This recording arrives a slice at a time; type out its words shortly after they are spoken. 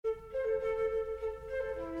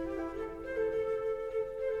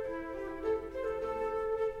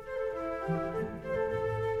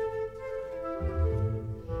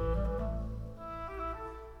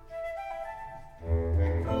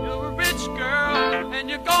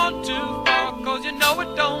you're gone too far, 'cause you know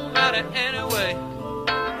it don't matter anyway.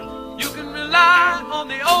 You can rely on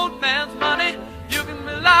the old man's money. You can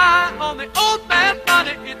rely on the old man's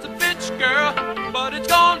money. It's a bitch, girl, but it's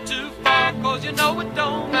gone too far, 'cause you know it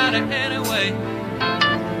don't matter anyway.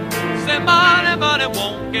 Say money, money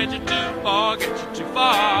won't get you too far, get you too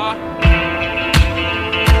far.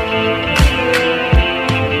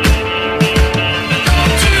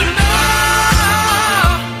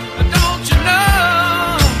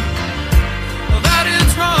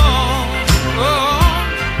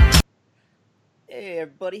 Hey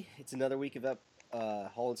everybody, it's another week of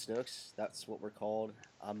Hall and Snooks. That's what we're called.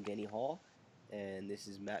 I'm Danny Hall, and this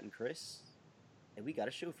is Matt and Chris, and we got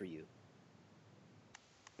a show for you.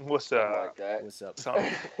 What's up? Like that. What's up?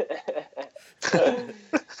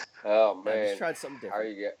 Oh man, I just tried something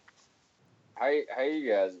different. How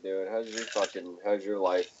you guys doing? How's your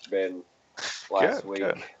life been last week?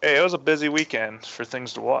 Good. Hey, it was a busy weekend for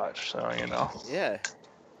things to watch, so you know. Yeah,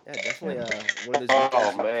 definitely one of those Oh weekends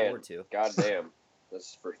to look man, forward to. God damn, this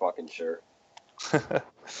is for fucking sure.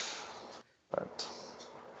 But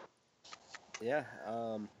Yeah.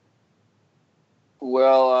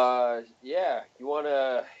 Well, yeah, you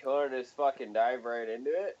wanna just fucking dive right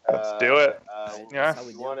into it? Let's do it. That's how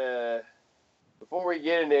we You do. wanna, before we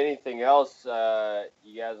get into anything else, you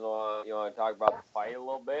guys want to talk about the fight a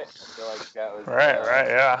little bit? I feel like that was right,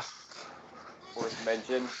 yeah. worth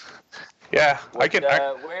mention. Yeah,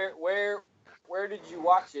 Where did you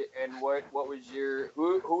watch it, and what was your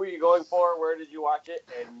who were you going for? Where did you watch it,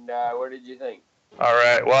 and what did you think? All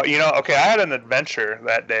right. Well, okay, I had an adventure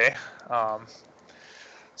that day.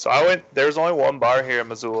 So I went. There's only one bar here in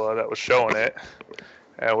Missoula that was showing it.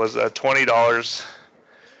 And it was $20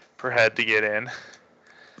 per head to get in.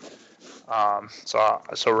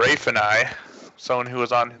 So Rafe and I, someone who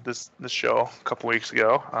was on this show a couple weeks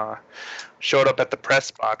ago, showed up at the press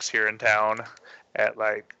box here in town at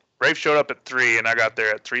Rafe showed up at 3 and I got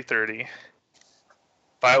there at 3:30.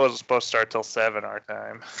 Fight wasn't supposed to start till 7 our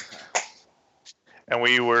time. And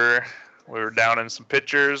we were down in some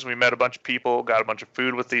pictures. We met a bunch of people, got a bunch of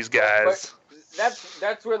food with these guys. But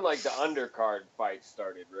that's when the undercard fight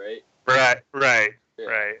started, right? Right.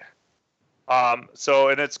 So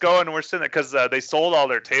and it's going. We're sitting there because they sold all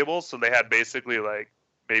their tables, so they had basically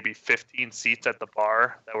maybe 15 seats at the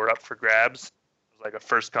bar that were up for grabs. It was a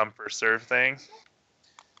first come first serve thing.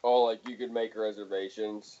 Oh, you could make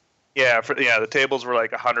reservations. Yeah, the tables were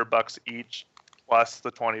 $100 each, plus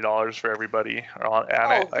the $20 for everybody on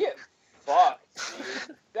it. Fuck,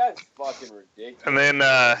 dude. That's fucking ridiculous. And then,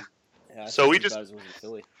 so we just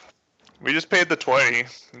paid the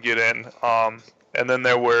 $20 to get in. And then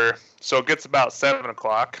so it gets about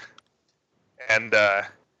 7:00, and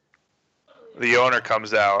the owner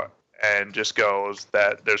comes out and just goes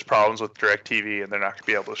that there's problems with DirecTV and they're not going to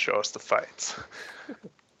be able to show us the fights.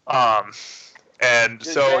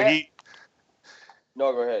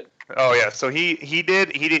 No, go ahead. Oh yeah, so he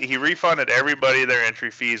refunded everybody their entry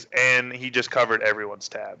fees and he just covered everyone's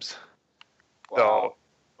tabs. Wow. So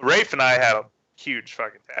Rafe and I had a huge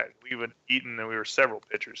fucking tab. We would eaten and we were several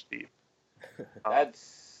pitchers deep.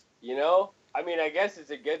 That's I guess it's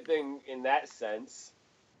a good thing in that sense.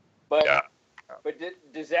 But yeah. But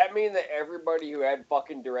does that mean that everybody who had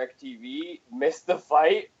fucking DirecTV missed the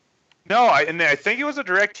fight? No, I think it was a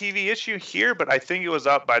DirecTV issue here, but I think it was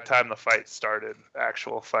up by the time the fight started, the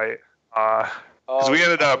actual fight. Because we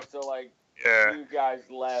ended up... So, yeah. You guys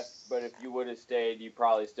left, but if you would have stayed, you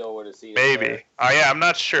probably still would have seen it. Maybe. Yeah, I'm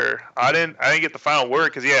not sure. I didn't get the final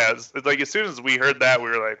word, because, it's as soon as we heard that, we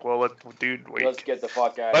were like, well, wait. Let's get the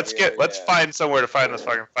fuck out of here. Let's find somewhere to find this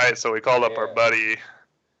fucking fight. So we called up our buddy,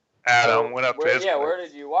 Adam, went up to his place. Where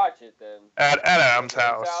did you watch it, then? At Adam's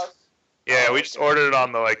house. Yeah, we just ordered it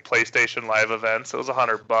on the PlayStation Live events. It was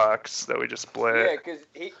 $100 that we just split. Yeah, because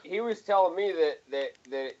he was telling me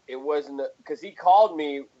that it wasn't, because he called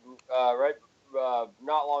me not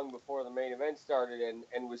long before the main event started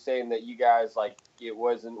and was saying that you guys it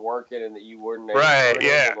wasn't working and that you weren't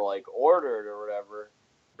able to order it or whatever.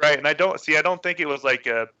 Right, and I don't think it was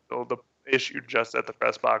the issue just at the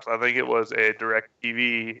press box. I think it was a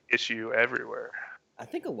DirecTV issue everywhere. I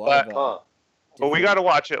think a lot of. But we got to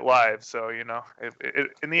watch it live, so in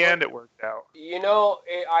the end it worked out.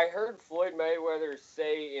 I heard Floyd Mayweather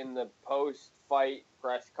say in the post-fight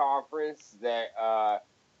press conference that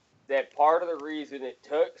that part of the reason it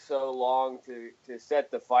took so long to set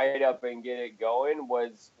the fight up and get it going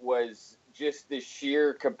was just the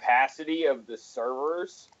sheer capacity of the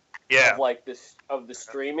servers. Yeah. Of the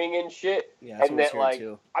streaming and shit. Yeah, and that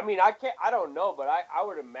too. I don't know, but I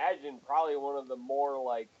would imagine probably one of the more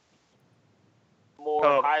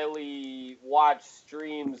highly watched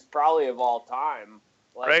streams probably of all time.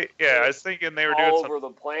 Like, right? Yeah, I was thinking they were doing all over the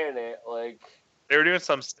planet. Like, they were doing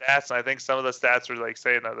some stats, and I think some of the stats were like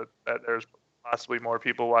saying that there's possibly more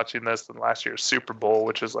people watching this than last year's Super Bowl,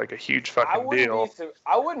 which is like a huge fucking deal.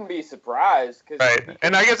 I wouldn't be surprised. Right,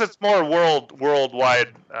 and I guess it's more worldwide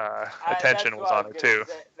attention was on it too.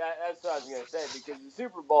 That's what I was going to say, because the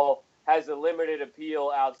Super Bowl has a limited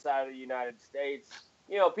appeal outside of the United States.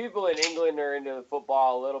 You know, people in England are into the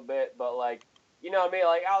football a little bit, but like, you know what I mean?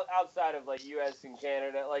 Like outside of like U.S. and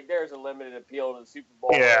Canada, like there's a limited appeal to the Super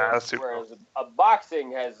Bowl. Yeah, whereas a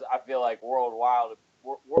boxing has, I feel like, worldwide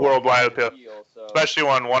appeal. So. Especially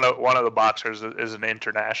when one of the boxers is an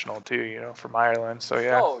international too, you know, from Ireland. So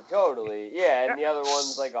yeah. Oh, totally. Yeah, and the other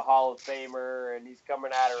one's like a Hall of Famer, and he's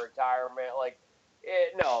coming out of retirement. Like,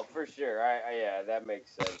 no, for sure. Yeah, that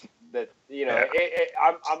makes sense. That, you know,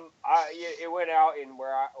 it went out in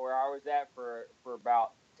where I was at for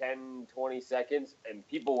about 10, 20 seconds, and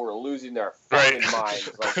people were losing their fucking minds.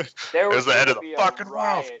 Like, there was going to be a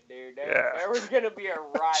riot, dude. There was going to be a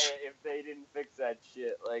riot if they didn't fix that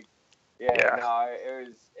shit. Like, no,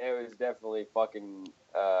 it was definitely fucking.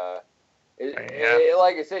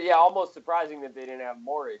 Like I said, almost surprising that they didn't have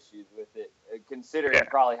more issues with it, considering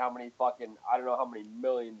probably how many I don't know how many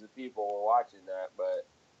millions of people were watching that. But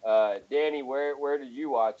Danny, where did you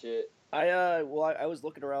watch it? I was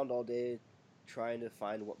looking around all day, trying to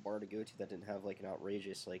find what bar to go to that didn't have like an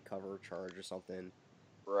outrageous like cover charge or something.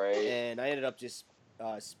 Right. And I ended up just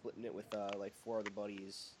splitting it with like 4 other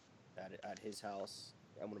buddies at his house,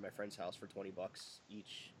 at one of my friend's house, for $20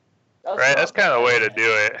 each. That's kind of the way to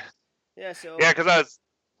do it. Yeah. So. Yeah, because I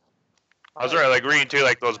was like reading too,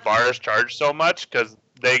 like those bars charge so much because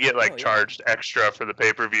they get like charged extra for the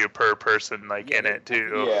pay-per-view per person, like in it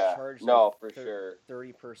too. Yeah. No, for sure.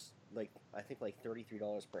 30 per, like I think like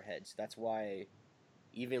 $33 per head. So that's why,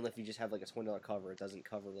 even if you just have like a $20 cover, it doesn't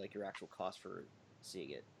cover like your actual cost for seeing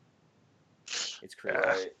it. It's crazy.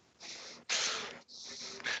 Right.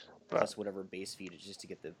 Plus whatever base feed is just to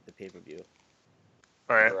get the pay-per-view.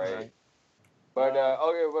 Right. But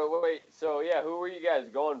okay, but wait. So yeah, who were you guys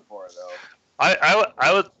going for though?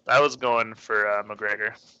 I was going for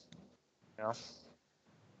McGregor. You know?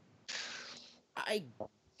 I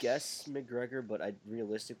guess McGregor, but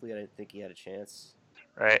realistically I didn't think he had a chance.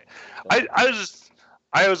 Right.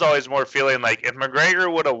 I was always more feeling like if McGregor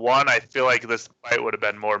would have won, I feel like this fight would have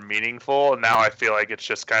been more meaningful. Now I feel like it's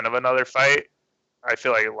just kind of another fight. I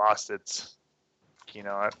feel like it lost its, you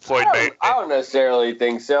know, Floyd Mayweather. I don't necessarily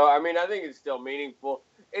think so. I mean, I think it's still meaningful.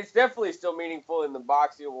 It's definitely still meaningful in the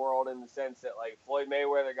boxing world in the sense that, like, Floyd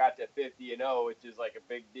Mayweather got to 50-0, which is, like, a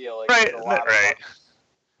big deal. Like, right, a lot right.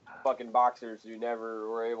 Of fucking boxers who never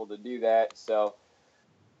were able to do that. So,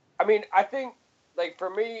 I mean, I think, like, for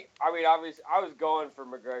me, I mean, obviously, I was going for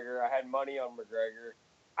McGregor. I had money on McGregor.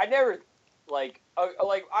 I never, I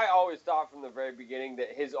always thought from the very beginning that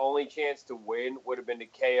his only chance to win would have been to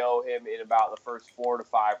KO him in about the first 4 to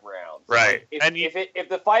 5 rounds. Right. If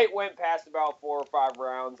the fight went past about 4 or 5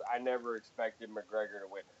 rounds, I never expected McGregor to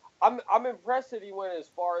win. I'm impressed that he went as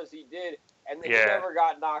far as he did, and that he never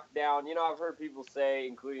got knocked down. You know, I've heard people say,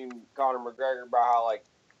 including Conor McGregor, about how, like,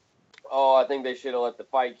 oh, I think they should have let the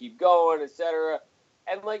fight keep going, etc.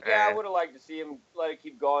 And, like, I would have liked to see him let it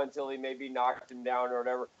keep going until he maybe knocked him down or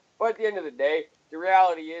whatever. But at the end of the day, the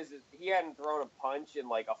reality is he hadn't thrown a punch in,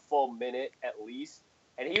 like, a full minute at least.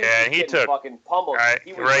 And he was getting fucking pummeled.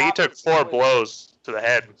 He took 4 blows to the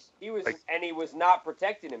head. He was not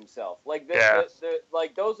protecting himself. Like,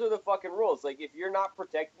 like, those are the fucking rules. Like, if you're not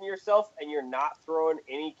protecting yourself and you're not throwing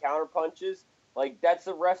any counter punches, like, that's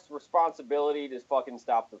the ref's responsibility to fucking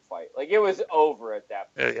stop the fight. Like, it was over at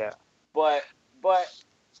that point. Yeah. But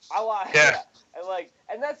I like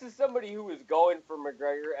and that's just somebody who was going for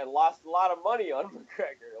McGregor and lost a lot of money on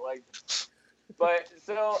McGregor. Like, but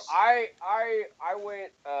so I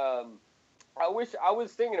went. I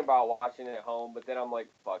was thinking about watching it at home, but then I'm like,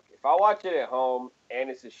 fuck. If I watch it at home and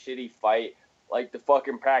it's a shitty fight, like the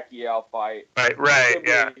fucking Pacquiao fight, right,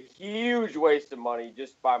 a huge waste of money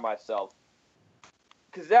just by myself.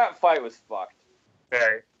 Because that fight was fucked.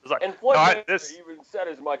 Very. And Floyd Mayweather even said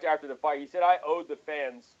as much after the fight. He said, I owed the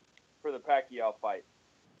fans for the Pacquiao fight.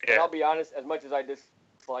 Yeah. And I'll be honest, as much as I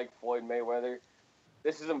dislike Floyd Mayweather,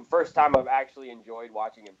 this is the first time I've actually enjoyed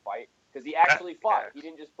watching him fight. Because he actually fought. He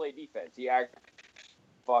didn't just play defense. He actually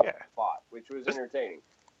fought, which was entertaining.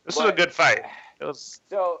 This was a good fight. It was...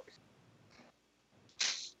 So...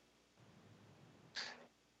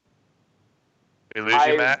 Did we lose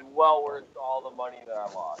you, Matt? Well worth all the money that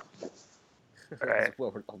I lost. Right.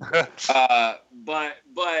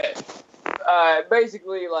 But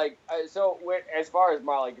Basically, like, as far as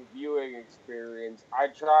my like viewing experience, I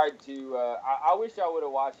tried to. I wish I would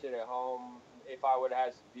have watched it at home if I would have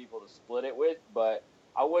had some people to split it with, but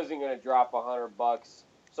I wasn't gonna drop $100.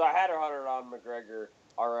 So I had 100 on McGregor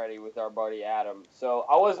already with our buddy Adam. So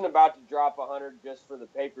I wasn't about to drop 100 just for the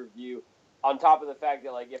pay-per-view. On top of the fact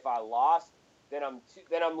that like if I lost, then I'm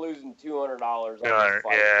losing $200 on this fight.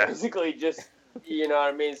 Yeah. Basically, just you know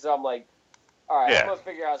what I mean. So I'm like, all right, Yeah. I'm gonna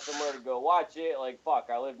figure out somewhere to go watch it. Like, fuck,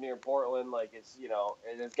 I live near Portland. Like, it's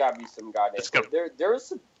there's got to be some goddamn.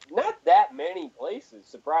 There's not that many places,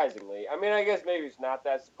 surprisingly. I mean, I guess maybe it's not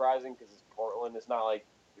that surprising because it's Portland. It's not like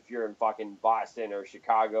if you're in fucking Boston or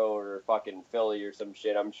Chicago or fucking Philly or some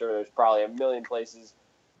shit. I'm sure there's probably a million places,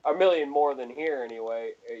 a million more than here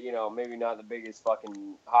anyway. Maybe not the biggest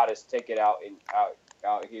fucking hottest ticket out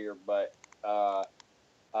here, but.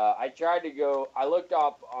 I tried to go. I looked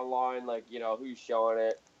up online, like who's showing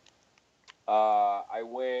it. I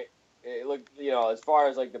went. It looked, as far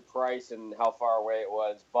as like the price and how far away it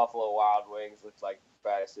was. Buffalo Wild Wings looks like the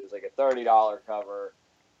best. It was like a $30 cover,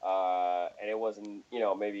 and it wasn't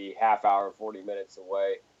maybe half hour, 40 minutes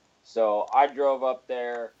away. So I drove up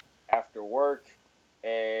there after work,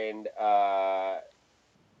 and by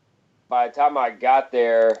the time I got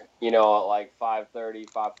there, at like 5:30,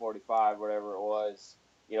 5:45, whatever it was.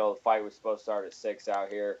 The fight was supposed to start at 6 out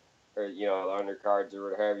here, or, the undercards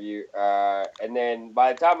or what have you. And then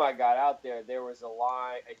by the time I got out there, there was a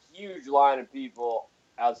huge line of people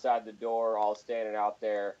outside the door, all standing out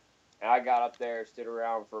there. And I got up there, stood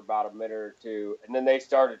around for about a minute or two, and then they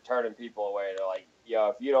started turning people away. They're like,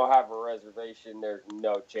 if you don't have a reservation, there's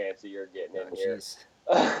no chance that you're getting in here. So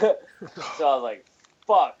I was like,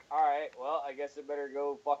 fuck, all right, well, I guess I better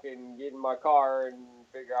go fucking get in my car and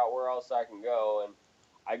figure out where else I can go. And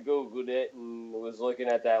I Googled it and was looking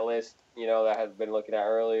at that list, that I had been looking at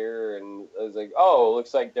earlier, and I was like, oh, it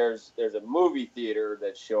looks like there's a movie theater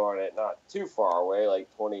that's showing it not too far away,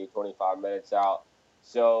 like 20, 25 minutes out.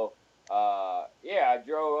 So, I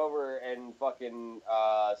drove over and fucking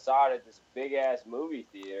saw it at this big-ass movie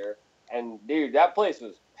theater, and, dude, that place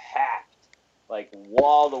was packed. Like,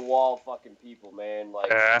 wall-to-wall fucking people, man.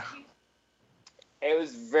 Like, It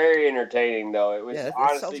was very entertaining, though. It was that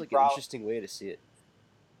honestly sounds like an interesting way to see it.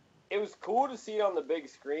 It was cool to see it on the big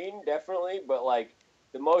screen, definitely, but like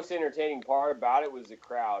the most entertaining part about it was the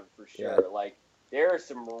crowd for sure. Yeah. Like there are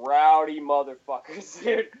some rowdy motherfuckers,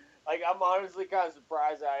 dude. Like I'm honestly kind of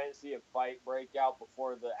surprised I didn't see a fight break out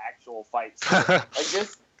before the actual fight started.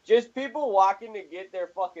 Like just people walking to get their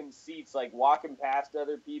fucking seats, like walking past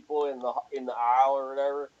other people in the aisle or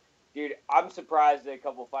whatever. Dude, I'm surprised that a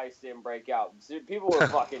couple fights didn't break out. People were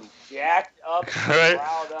fucking jacked up,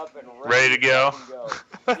 riled up, and ready to go.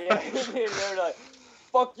 Yeah, they're like,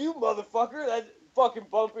 "Fuck you, motherfucker! That's fucking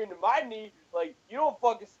bump into my knee. Like you don't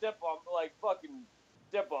fucking step on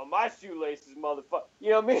my shoelaces, motherfucker."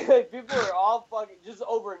 You know what I mean? Like people are all fucking just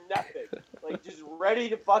over nothing, like just ready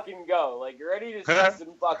to fucking go, like ready to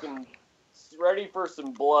see ready for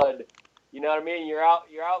some blood. You know what I mean? You're out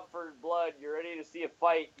for blood. You're ready to see a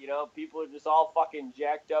fight. People are just all fucking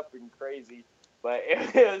jacked up and crazy. But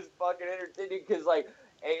it was fucking entertaining because, like,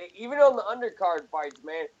 even on the undercard fights,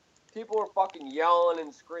 man, people were fucking yelling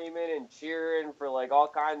and screaming and cheering for, like, all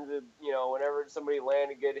kinds of, whenever somebody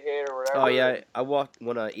landed a good hit or whatever. Oh, yeah. I won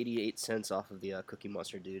 88 cents off of the Cookie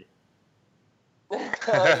Monster dude.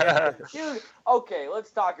 Yeah. Dude, okay,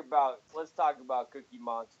 let's talk about Cookie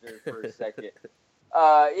Monster for a second.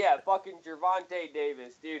 Fucking Gervonta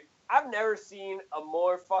Davis, dude. I've never seen a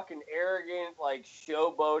more fucking arrogant, like,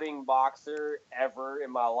 showboating boxer ever in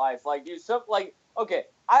my life. Like, dude, okay,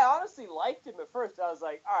 I honestly liked him at first. I was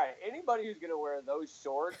like, all right, anybody who's gonna wear those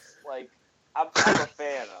shorts, like, I'm a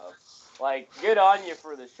fan of. Like, good on you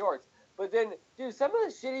for the shorts. But then, dude, some of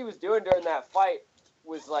the shit he was doing during that fight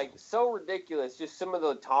was, like, so ridiculous. Just some of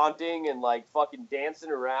the taunting and, like, fucking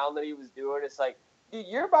dancing around that he was doing. It's like, dude,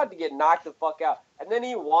 you're about to get knocked the fuck out. And then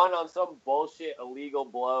he won on some bullshit illegal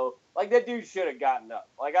blow. Like, that dude should have gotten up.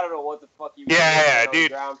 Like, I don't know what the fuck he was doing on the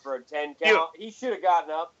ground for a 10 count. He should have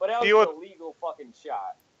gotten up, but that was an illegal fucking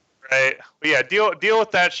shot. Right. Well, yeah, deal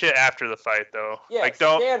with that shit after the fight, though. Yeah, like,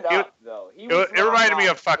 don't stand up, though. It reminded me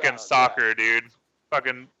of fucking soccer, dude.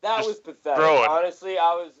 Fucking that was pathetic. Honestly,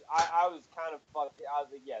 I was kind of fucked. I was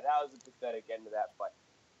like, yeah, that was a pathetic end to that fight.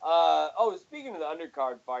 Speaking of the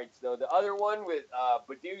undercard fights, though, the other one with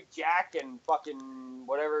Badou Jack and fucking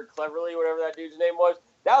whatever that dude's name was,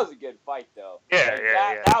 that was a good fight, though.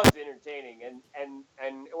 That was entertaining, and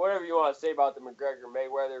whatever you want to say about the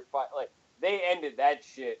McGregor-Mayweather fight, like, they ended that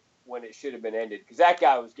shit when it should have been ended, because that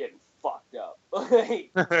guy was getting fucked up.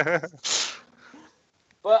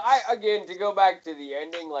 But to go back to the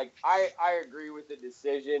ending, like I agree with the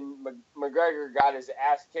decision. McGregor got his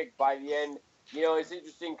ass kicked by the end. You know, it's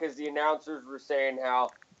interesting because the announcers were saying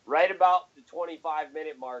how right about the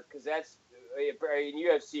 25-minute mark, because that's in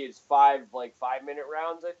UFC it's 5-minute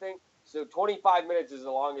rounds, I think. So 25 minutes is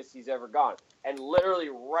the longest he's ever gone. And literally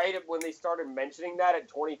right when they started mentioning that at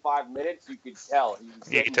 25 minutes, you could tell he was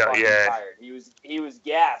getting fucking tired. He was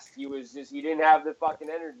gassed. He didn't have the fucking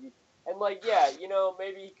energy. And you know,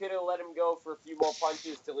 maybe he could have let him go for a few more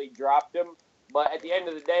punches till he dropped him. But at the end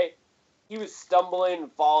of the day, he was stumbling,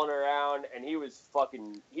 falling around, and he was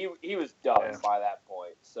he was done by that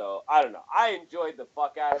point. So I don't know. I enjoyed the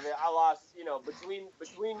fuck out of it. I lost, you know, between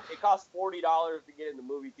it cost $40 to get in the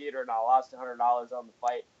movie theater, and I lost $100 on the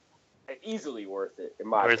fight. Easily worth it, in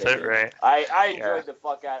my opinion. Worth it, right? I enjoyed the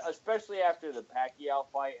fuck out, especially after the Pacquiao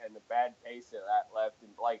fight and the bad taste that left,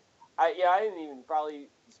 and I didn't even probably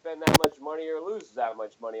spend that much money or lose that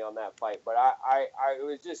much money on that fight, but it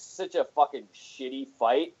was just such a fucking shitty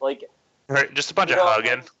fight. Right, just a bunch of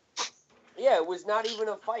hugging. Yeah, it was not even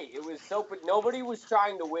a fight. It was nobody was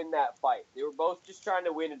trying to win that fight. They were both just trying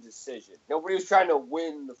to win a decision. Nobody was trying to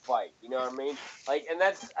win the fight. You know what I mean? And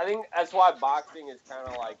I think that's why boxing is kind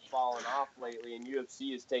of fallen off lately, and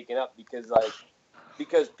UFC is taken up because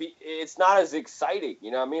it's not as exciting.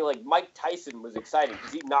 You know what I mean? Mike Tyson was exciting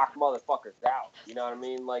because he knocked motherfuckers out. You know what I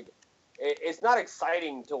mean? It's not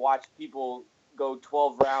exciting to watch people go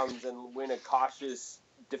 12 rounds and win a cautious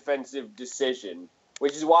defensive decision,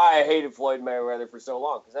 which is why I hated Floyd Mayweather for so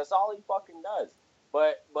long, because that's all he fucking does.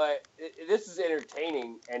 But this is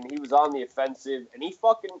entertaining, and he was on the offensive, and he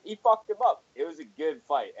fucked him up. It was a good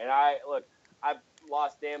fight, and I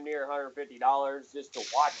lost damn near $150 just to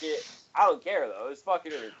watch it. I don't care though; it's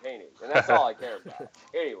fucking entertaining, and that's all I care about.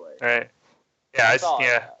 Anyway, right? Yeah,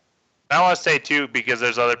 I want to say too, because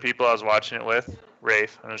there's other people I was watching it with.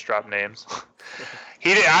 Rafe, I'm just drop names.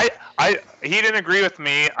 He didn't agree with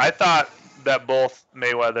me. I thought that both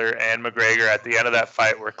Mayweather and McGregor at the end of that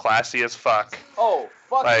fight were classy as fuck. Oh,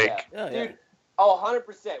 fuck yeah. Dude. Oh,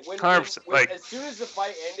 100%. 100%. As soon as the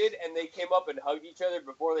fight ended and they came up and hugged each other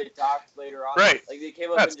before they talked later on. Right. They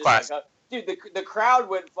came up That's and just classic. dude, the crowd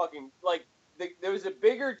went fucking, there was a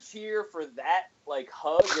bigger cheer for that,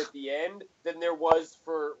 hug at the end than there was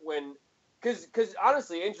for when, because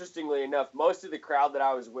honestly, interestingly enough, most of the crowd that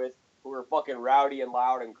I was with who were fucking rowdy and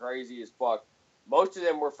loud and crazy as fuck, most of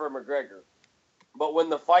them were for McGregor. But when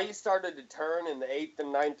the fight started to turn in the 8th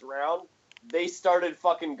and 9th round, they started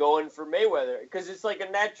fucking going for Mayweather. Because it's a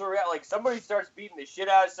natural, somebody starts beating the shit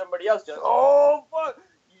out of somebody else, just, oh, fuck.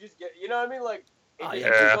 You just get, you know what I mean? It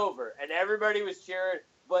just took over. And everybody was cheering.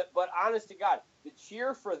 But honest to God, the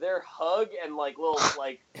cheer for their hug and,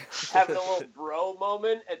 having a little bro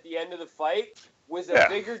moment at the end of the fight was a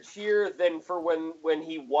bigger cheer than for when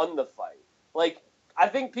he won the fight. I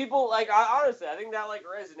think people, honestly, I think that,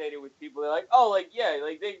 resonated with people. They're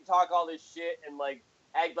they can talk all this shit and,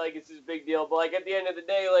 act like it's this big deal. But, at the end of the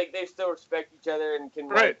day, they still respect each other and can,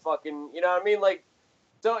 fucking, you know what I mean?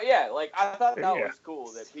 So, yeah, I thought that was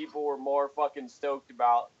cool that people were more fucking stoked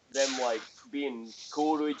about them, being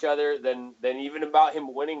cool to each other than even about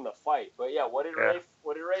him winning the fight. But, yeah, what did Rafe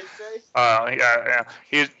say?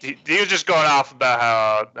 He was just going off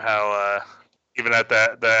about how even at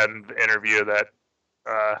the interview that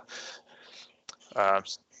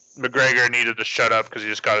McGregor needed to shut up because he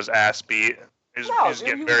just got his ass beat. He was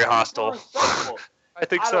getting very hostile. I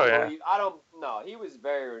think so, yeah. He was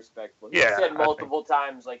very respectful. He said multiple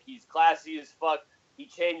times, he's classy as fuck. He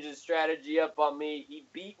changed his strategy up on me. He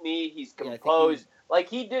beat me. He's composed.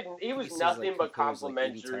 He was nothing but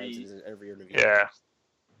complimentary. Every interview. Yeah.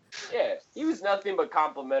 Yeah, he was nothing but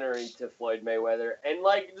complimentary to Floyd Mayweather, and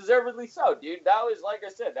deservedly so, dude. That was, like I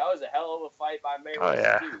said, that was a hell of a fight by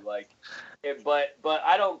Mayweather too. But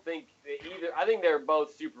I don't think either. I think they're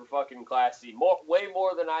both super fucking classy, way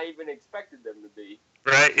more than I even expected them to be.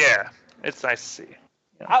 Right? Yeah, it's nice to see.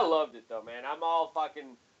 Yeah. I loved it though, man. I'm all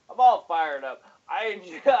fired up. I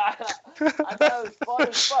thought it was fun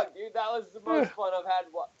as fuck, dude. That was the most fun I've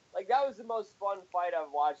had. That was the most fun fight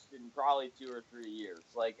I've watched in probably 2 or 3 years,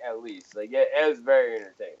 at least. It was very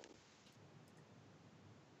entertaining.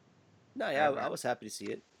 No, yeah, I was happy to see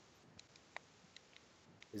it.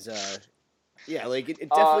 It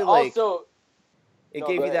definitely, also, it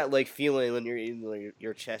gave you that, feeling when you're in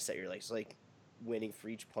your chest that you're, it's waiting for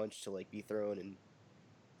each punch to, be thrown, and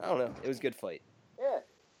I don't know. It was a good fight. Yeah.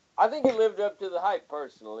 I think it lived up to the hype,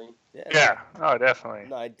 personally. Yeah. Oh, definitely.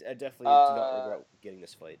 No, I definitely do not regret getting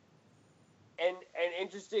this fight. And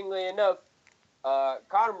interestingly enough,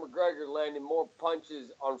 Conor McGregor landed more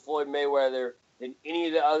punches on Floyd Mayweather than any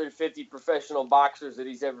of the other 50 professional boxers that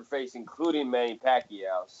he's ever faced, including Manny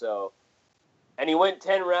Pacquiao. So, and he went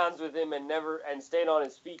 10 rounds with him and stayed on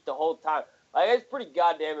his feet the whole time. Like, it's pretty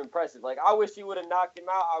goddamn impressive. Like, I wish he would have knocked him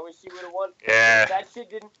out. I wish he would have won. Yeah. That shit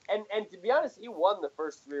didn't. And to be honest, he won the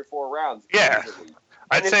first 3 or 4 rounds. Yeah. Easily.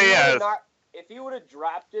 I'd say, yeah. If he would have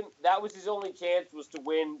dropped him, that was his only chance, was to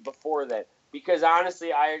win before that. Because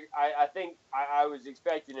honestly, I think I was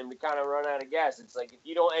expecting him to kind of run out of gas. It's like, if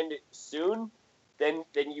you don't end it soon, then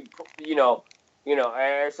you know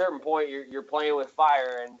at a certain point you're playing with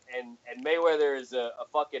fire, and Mayweather is a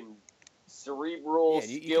fucking cerebral,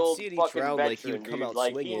 skilled fucking round, veteran, like, come dude. out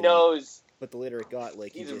Like, swinging, he knows. But the later it got,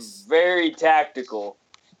 like, He's very tactical,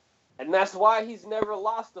 and that's why he's never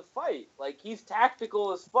lost a fight. Like, he's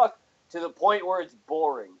tactical as fuck to the point where it's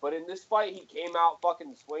boring. But in this fight, he came out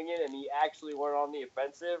fucking swinging, and he actually went on the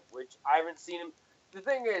offensive, which I haven't seen him. The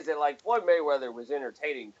thing is that, like, Floyd Mayweather was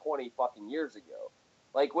entertaining 20 fucking years ago.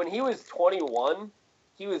 Like, when he was 21,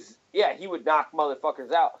 he would knock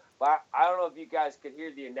motherfuckers out. But I don't know if you guys could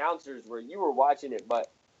hear the announcers where you were watching it,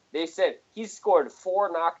 but they said he's scored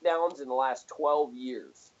 4 knockdowns in the last 12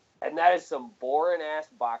 years. And that is some boring-ass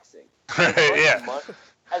boxing. Yeah.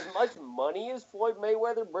 As much money as Floyd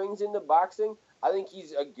Mayweather brings into boxing, I think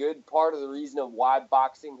he's a good part of the reason of why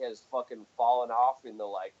boxing has fucking fallen off in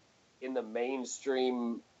the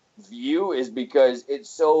mainstream view, is because it's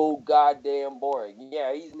so goddamn boring.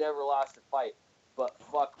 Yeah, he's never lost a fight, but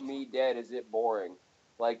fuck me dead, is it boring.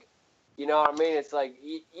 Like, you know what I mean? It's like,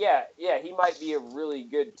 he might be a really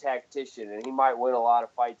good tactician, and he might win a lot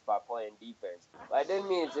of fights by playing defense, but it doesn't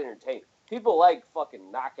mean it's entertaining. People like fucking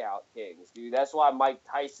knockout kings, dude. That's why Mike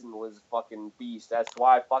Tyson was a fucking beast. That's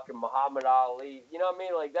why fucking Muhammad Ali, you know what I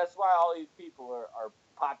mean? Like, that's why all these people are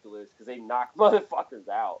popular, because they knock motherfuckers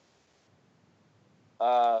out.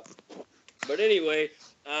 But anyway,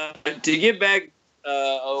 to get back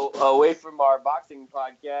away from our boxing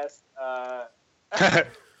podcast,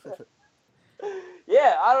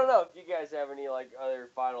 yeah, I don't know if you guys have any other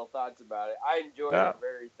final thoughts about it. I enjoyed it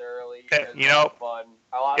very thoroughly. It was fun.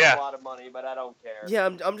 I lost a lot of money, but I don't care. Yeah,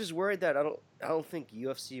 I'm just worried that I don't think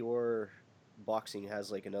UFC or boxing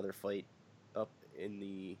has another fight up in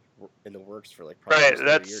the works for probably a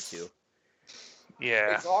year or two.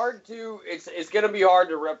 Yeah. It's hard to. It's gonna be hard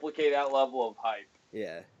to replicate that level of hype.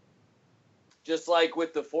 Yeah. Just like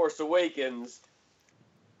with The Force Awakens,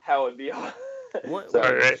 how it'd be hard. What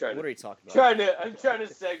Sorry, what are you talking about? I'm trying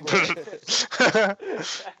to segue.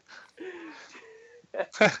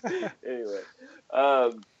 Anyway,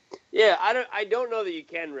 yeah, I don't know that you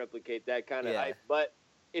can replicate that kind of hype, but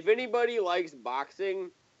if anybody likes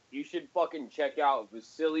boxing, you should fucking check out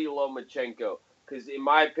Vasily Lomachenko, because in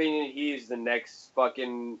my opinion, he's the next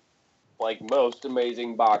fucking most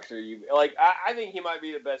amazing boxer I think he might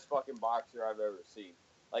be the best fucking boxer I've ever seen.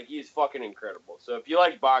 He's fucking incredible. So if you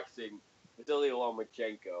like boxing, Vasily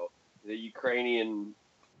Lomachenko, the Ukrainian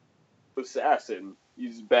assassin,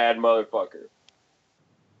 he's a bad motherfucker.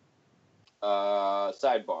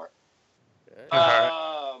 Sidebar.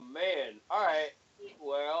 Man. Alright.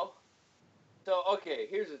 Well, so, okay,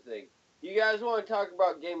 here's the thing. You guys want to talk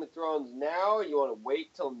about Game of Thrones now, or you want to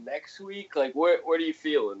wait till next week? What are you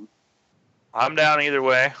feeling? I'm down either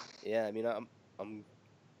way. Yeah, I mean, I'm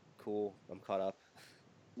cool. I'm caught up.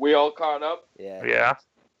 We all caught up? Yeah. Yeah.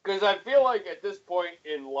 Because I feel like at this point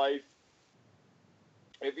in life,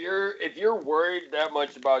 if you're worried that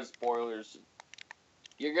much about spoilers,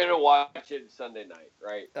 you're gonna watch it Sunday night,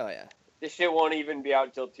 right? Oh yeah. This shit won't even be out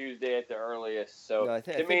until Tuesday at the earliest. So no,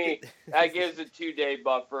 to me, that gives a 2-day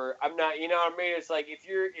buffer. I'm not, you know what I mean? It's like if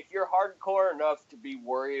you're hardcore enough to be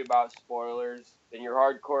worried about spoilers, then you're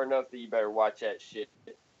hardcore enough that you better watch that shit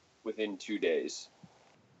within 2 days.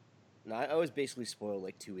 No, I was basically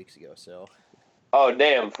spoiled 2 weeks ago, so. Oh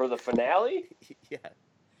damn! For the finale? Yeah.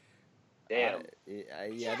 Damn.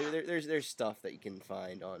 Yeah. There's stuff that you can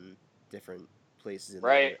find on different places in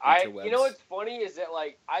right. the interwebs. You know what's funny is that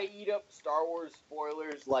I eat up Star Wars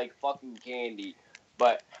spoilers like fucking candy,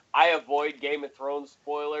 but I avoid Game of Thrones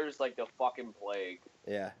spoilers like the fucking plague.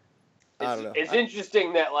 Yeah. I don't know. It's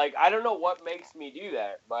interesting that I don't know what makes me do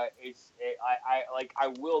that, but I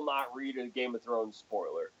will not read a Game of Thrones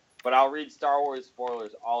spoiler, but I'll read Star Wars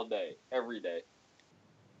spoilers all day, every day.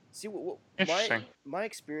 See, Interesting. my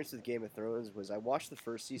experience with Game of Thrones was I watched the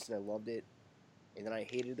first season, I loved it, and then I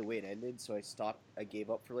hated the way it ended, so I gave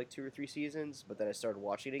up for 2 or 3 seasons, but then I started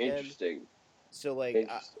watching it again. Interesting. So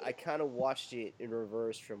I kind of watched it in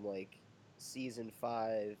reverse from season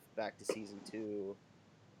 5 back to season 2.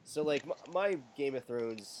 So my Game of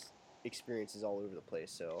Thrones experience is all over the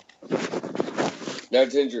place. So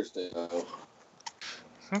that's interesting.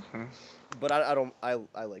 Mm-hmm. But I don't.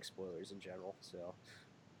 I like spoilers in general. So.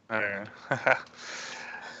 Alright.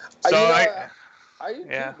 You know, I I do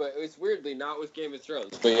yeah. too, but it's weirdly not with Game of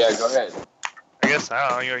Thrones. But yeah, go ahead. guess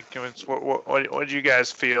I don't know. What do you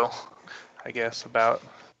guys feel? I guess about.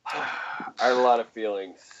 I had a lot of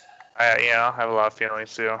feelings. I have a lot of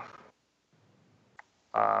feelings too.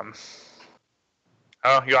 Oh,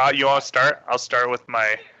 you want to start? I'll start with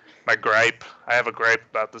my gripe. I have a gripe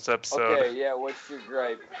about this episode. Okay, yeah. What's your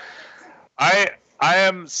gripe? I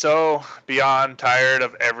am so beyond tired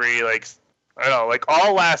of every I don't know,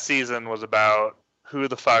 all last season was about who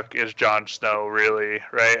the fuck is Jon Snow really,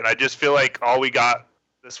 right? And I just feel like all we got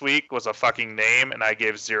this week was a fucking name, and I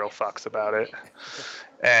gave 0 fucks about it.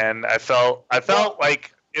 And I felt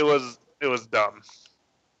like it was dumb.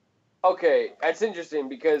 Okay, that's interesting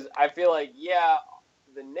because I feel like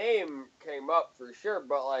the name came up for sure,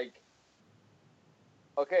 but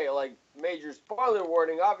okay, major spoiler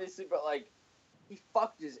warning, obviously, but he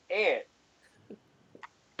fucked his aunt.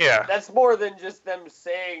 Yeah. That's more than just them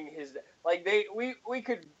saying his you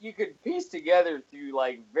could piece together through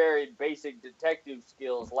very basic detective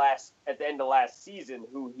skills at the end of last season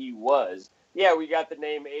who he was. Yeah, we got the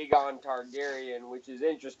name Aegon Targaryen, which is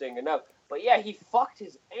interesting enough. But yeah, he fucked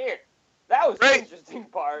his aunt. That was the interesting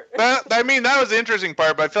part. That was the interesting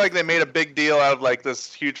part, but I feel like they made a big deal out of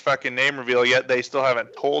this huge fucking name reveal, yet they still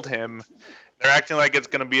haven't told him. They're acting like it's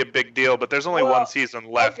going to be a big deal, but there's only one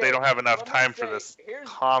season left. Okay, they don't have enough time for this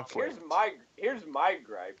conflict. Here's my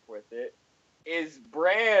gripe with it. Is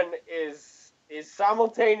Bran is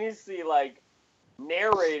simultaneously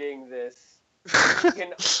narrating this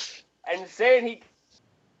and saying he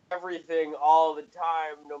everything all the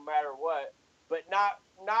time, no matter what, but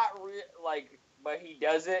but he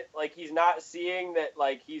does it he's not seeing that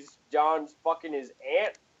he's John's fucking his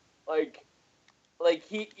aunt,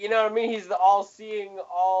 he, you know what I mean? He's the all-seeing,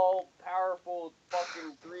 all-powerful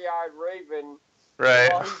fucking three-eyed raven.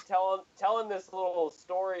 Right. While he's telling this little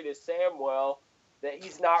story to Samwell that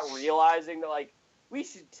he's not realizing that we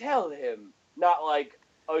should tell him, not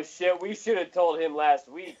oh shit, we should have told him last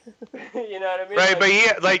week. You know what I mean? Right, but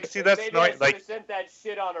yeah, see, that's not sent that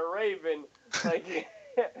shit on a raven.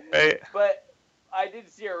 Right. But I did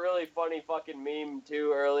see a really funny fucking meme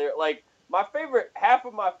too earlier. Half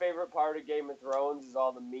of my favorite part of Game of Thrones is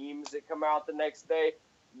all the memes that come out the next day.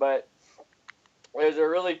 But there's a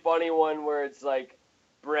really funny one where it's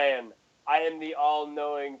Bran, I am the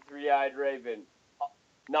all-knowing three-eyed raven.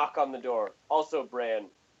 Knock on the door. Also Bran,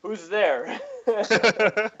 who's there?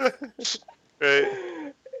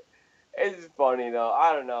 Right. It's funny though.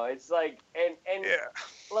 I don't know. It's okay,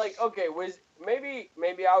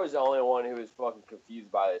 maybe I was the only one who was fucking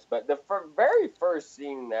confused by this, but the very first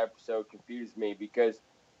scene in the episode confused me because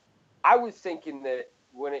I was thinking that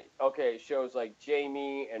when it shows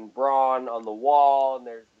Jaime and Bronn on the wall, and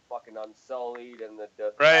there's the fucking Unsullied and the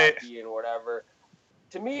Dothraki and whatever.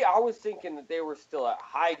 To me, I was thinking that they were still at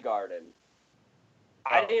Highgarden.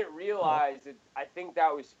 I didn't realize that. I think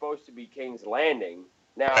that was supposed to be King's Landing.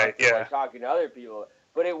 Now, talking to other people,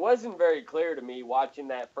 but it wasn't very clear to me watching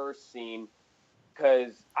that first scene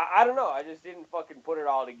because I don't know. I just didn't fucking put it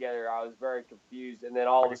all together. I was very confused, and then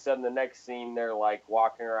all of a sudden, the next scene they're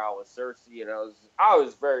walking around with Cersei, and I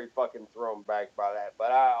was very fucking thrown back by that.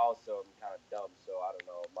 But I also am kind of dumb, so I don't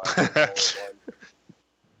know. My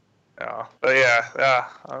one. Yeah, but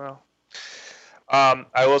I don't know.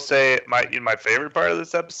 I will say my favorite part of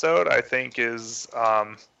this episode, I think, is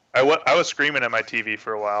I was screaming at my TV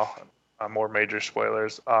for a while. More major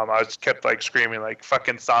spoilers. I just kept screaming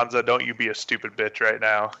fucking Sansa, don't you be a stupid bitch right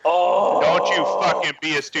now. Oh! Don't you fucking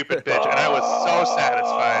be a stupid bitch. And I was so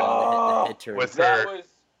satisfied with her.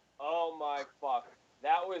 Oh my fuck.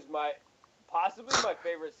 That was possibly my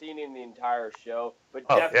favorite scene in the entire show, but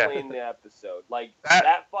definitely in the episode.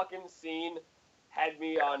 That fucking scene had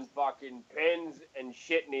me on fucking pins and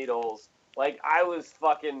shit needles. I was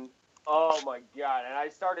fucking... Oh my god, and I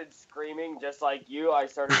started screaming just like you. I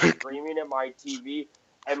started screaming at my TV,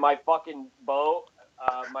 and my fucking Bo,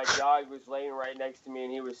 my dog, was laying right next to me,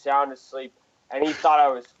 and he was sound asleep, and he thought I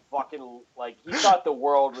was fucking, he thought the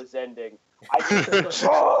world was ending. I just,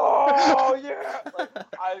 oh yeah!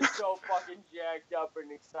 I was so fucking jacked up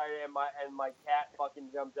and excited, and my cat fucking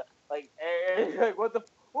jumped up, what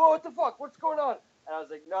the fuck? What's going on? And I was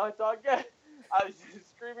like, no, it's all good. I was just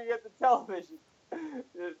screaming at the television.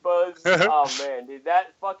 But oh man, dude,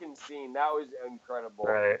 that fucking scene, that was incredible.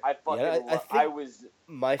 Right. I was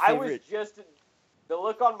my favorite. I was just the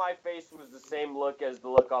look on my face was the same look as the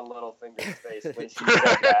look on Littlefinger's face when she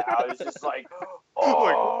said that. I was just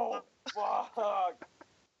oh fuck.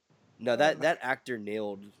 No, that actor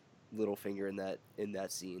nailed Littlefinger in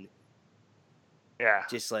that scene. Yeah.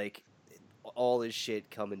 just like all this shit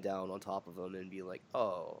coming down on top of him and be like,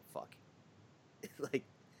 oh fuck, like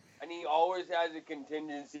And he always has a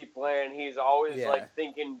contingency plan. He's always Yeah. like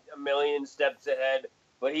thinking a million steps ahead,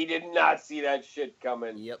 but he did not see that shit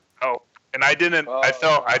coming. yep. Oh, and I didn't. Oh, I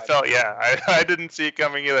felt. God. Yeah. I didn't see it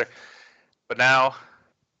coming either. But now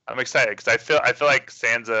I'm excited because I feel like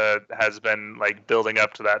Sansa has been like building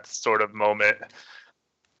up to that sort of moment,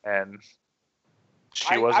 and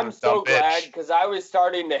she wasn't I'm a so dumb glad bitch. because I was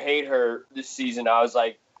starting to hate her this season. I was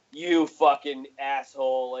like, "You fucking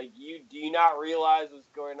asshole! Like, do you not realize what's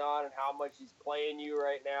going on and how much he's playing you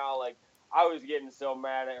right now?" Like, I was getting so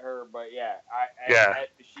mad at her, but yeah,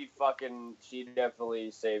 she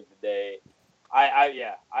definitely saved the day.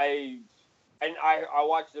 I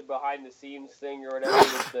watched the behind the scenes thing or whatever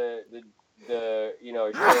with the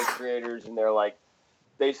show creators, and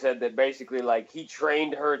they said that basically like he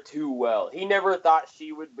trained her too well. He never thought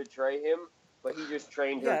she would betray him, but he just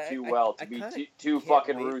trained her Yeah, too I well to be kinda too can't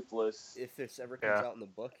fucking wait ruthless. if this ever comes Yeah. out in the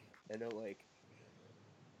book. I know, like,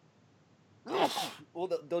 well,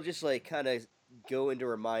 they'll just like kind of go into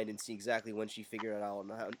her mind and see exactly when she figured it out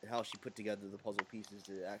and how she put together the puzzle pieces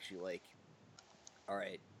to actually like, all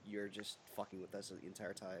right, you're just fucking with us the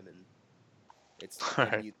entire time, and it's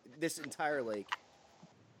giving you this entire like.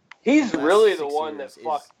 He's last really the 6 one that years is-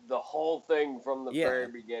 fucked the whole thing from the Yeah.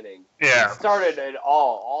 very beginning. Yeah. He started it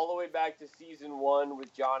all the way back to season 1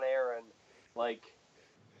 with John Aaron. Like,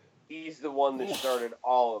 he's the one that started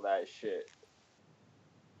all of that shit.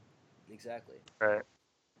 Exactly. Right.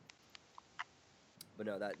 But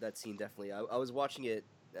no, that scene definitely. I was watching it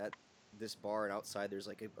at this bar, and outside there's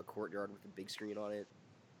like a courtyard with a big screen on it,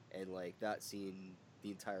 and like that scene,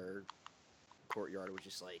 the entire courtyard was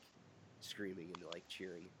just like screaming and like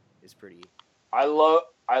cheering. Is pretty. I love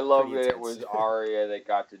Pretty that it intense. was Arya that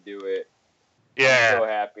got to do it. Yeah. I'm so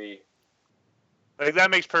happy. Like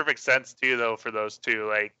that makes perfect sense too, though, for those two.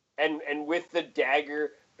 Like, And with the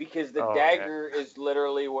dagger, because the Oh, dagger is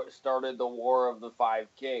literally what started the War of the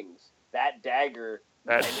Five Kings. That dagger,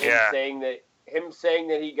 that. and Yeah. him saying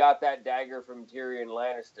that he got that dagger from Tyrion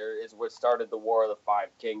Lannister is what started the War of the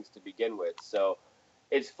Five Kings to begin with. So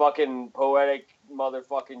it's fucking poetic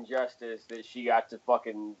motherfucking justice that she got to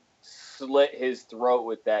fucking slit his throat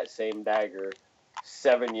with that same dagger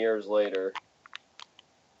 7 years later.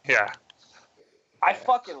 Yeah. I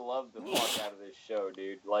fucking love the fuck out of this show,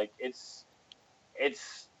 dude. Like, it's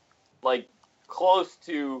like close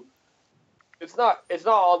to. It's not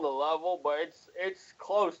on the level, but it's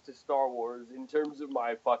close to Star Wars in terms of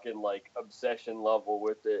my fucking like obsession level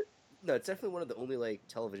with it. No, it's definitely one of the only like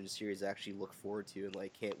television series I actually look forward to, and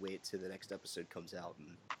like can't wait till the next episode comes out.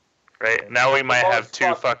 And Right. Now we might have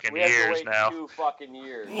two fucking we have to years wait now. 2 fucking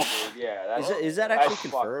years, dude. Yeah, is that that's actually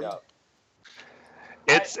fucked confirmed? up.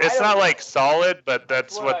 It's I don't not know. like solid, but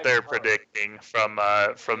that's what what I've they're heard. predicting from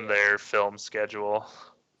their film schedule.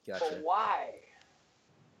 Gotcha. But why?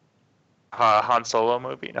 Han Solo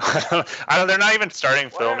movie? No, I don't. They're not even starting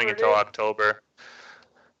filming Whatever, until dude. October.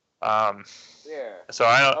 Yeah. So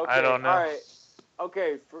I Okay, don't know. All right.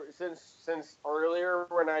 Okay, since earlier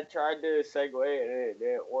when I tried to segue and it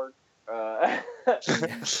didn't work,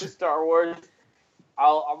 to Star Wars,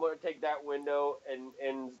 I'm gonna take that window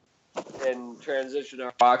and transition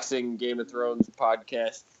our boxing Game of Thrones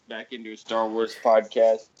podcast back into a Star Wars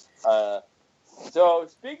podcast. So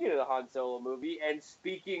speaking of the Han Solo movie and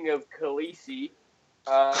speaking of Khaleesi,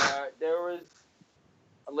 there was,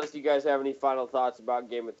 unless you guys have any final thoughts about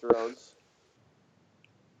Game of Thrones.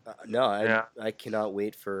 No, Yeah. I cannot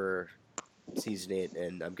wait for season 8,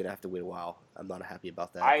 and I'm gonna have to wait a while. I'm not happy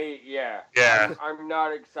about that. Yeah. I'm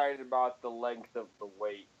not excited about the length of the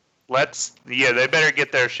wait. They better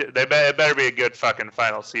get their shit. It better be a good fucking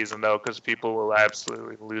final season though, because people will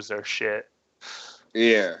absolutely lose their shit.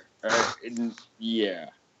 Yeah. Yeah.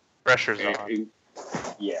 Pressure's on.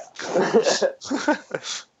 Yeah.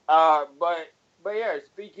 But yeah,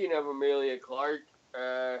 speaking of Emilia Clarke,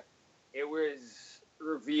 it was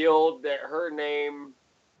revealed that her name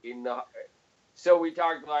so we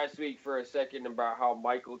talked last week for a second about how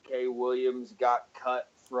Michael K. Williams got cut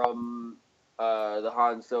from the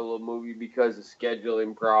Han Solo movie because of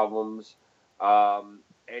scheduling problems.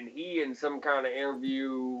 And he, in some kind of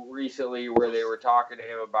interview recently where they were talking to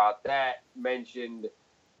him about that, mentioned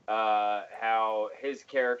how his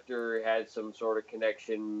character had some sort of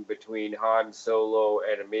connection between Han Solo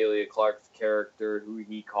and Emilia Clarke's character, who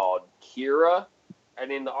he called Kira. And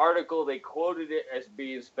in the article, they quoted it as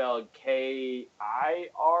being spelled Kira, I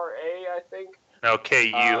think. No,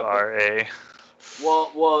 Kura.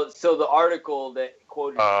 Well, so the article that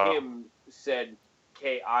quoted him said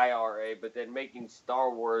Kira, but then making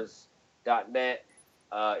StarWars.net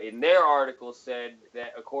in their article said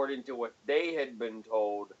that according to what they had been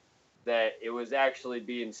told, that it was actually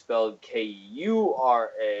being spelled Kura,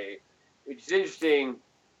 which is interesting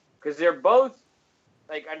because they're both,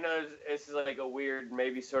 like, I know this is like a weird,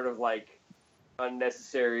 maybe sort of like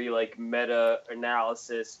unnecessary like meta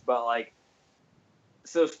analysis, but like,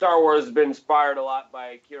 so Star Wars has been inspired a lot by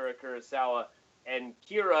Akira Kurosawa, and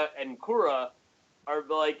Kira and Kura are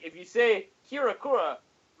like, if you say Kira Kura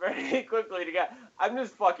very quickly together, I'm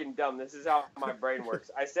just fucking dumb. This is how my brain works.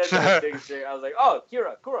 I said those things straight. I was like, oh,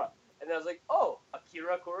 Kira Kura, and I was like, oh,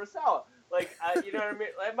 Akira Kurosawa. Like, you know what I mean?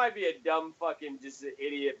 That might be a dumb fucking just an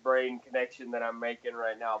idiot brain connection that I'm making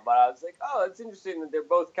right now. But I was like, oh, it's interesting that they're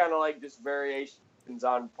both kind of like just variations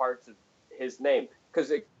on parts of his name.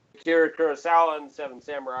 Because Akira Kurosawa and Seven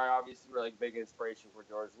Samurai obviously were like big inspiration for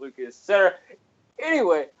George Lucas, etc.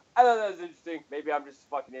 Anyway, I thought that was interesting. Maybe I'm just a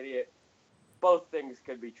fucking idiot. Both things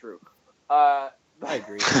could be true. I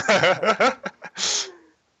agree.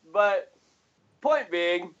 But point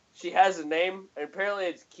being, she has a name, and apparently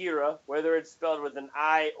it's Kira, whether it's spelled with an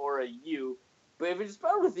I or a U. But if it's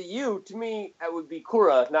spelled with a U, to me, it would be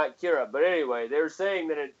Kura, not Kira. But anyway, they were saying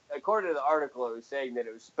that according to the article, it was saying that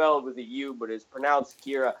it was spelled with a U, but it's pronounced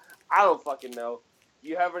Kira. I don't fucking know. Do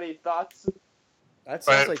you have any thoughts? That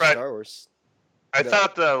sounds like Star Wars. I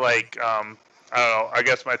thought that, like, I don't know, I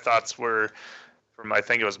guess my thoughts were from, I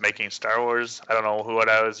think it was Making Star Wars. I don't know what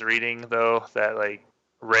I was reading, though, that, like,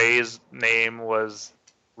 Rey's name was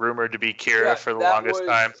rumored to be Kira for the longest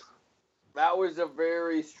time. That was a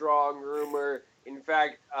very strong rumor. In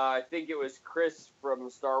fact, I think it was Chris from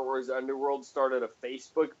Star Wars Underworld started a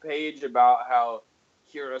Facebook page about how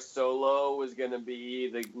Kira Solo was going to be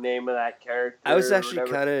the name of that character. I was actually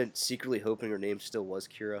kind of secretly hoping her name still was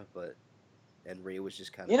Kira, and Rey was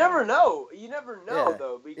just kind of... You never know. You never know,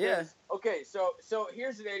 though, because... Yeah. Okay, so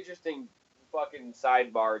here's an interesting fucking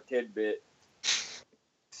sidebar tidbit.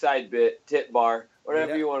 Titbar,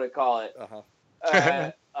 whatever you want to call it.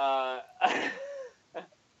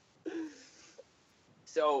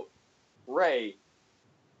 So, Rey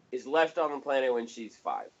is left on the planet when she's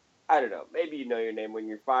 5. I don't know. Maybe you know your name when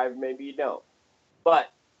you're 5. Maybe you don't.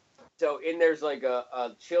 But so there's like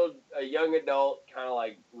a young adult kind of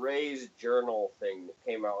like Rey's journal thing that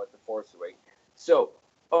came out with The Force Awakens. So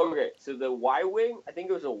so the Y-wing, I think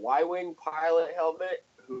it was a Y-wing pilot helmet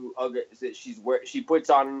that she puts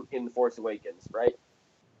on in The Force Awakens, right?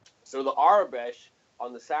 So the Arabesh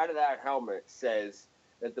on the side of that helmet says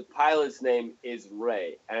that the pilot's name is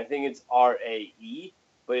Rey, and I think it's R-A-E,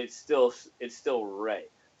 but it's still Rey.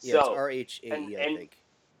 Yeah, it's R-H-A-E, I think.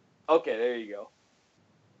 Okay, there you go.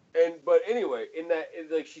 But anyway,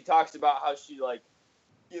 like, she talks about how she, like,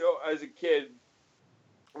 you know, as a kid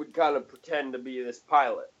would kind of pretend to be this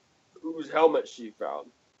pilot whose helmet she found.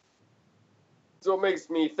 So it makes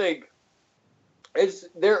me think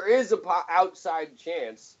there is a outside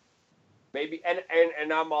chance, maybe,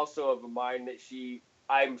 and I'm also of a mind that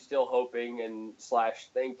I'm still hoping and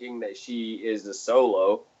 / thinking that she is a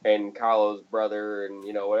Solo and Kylo's brother and,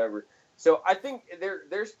 you know, whatever. So I think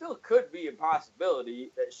there still could be a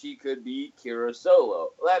possibility that she could be Kira Solo.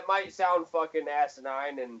 That might sound fucking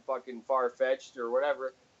asinine and fucking far-fetched or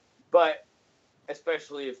whatever, but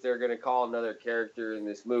especially if they're going to call another character in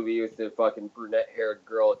this movie with the fucking brunette-haired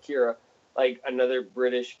girl Kira, like another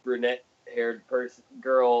British brunette-haired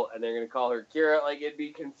girl, and they're going to call her Kira, like, it'd be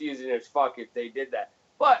confusing as fuck if they did that.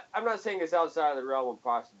 But I'm not saying it's outside of the realm of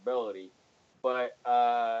possibility. But,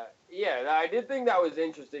 yeah, I did think that was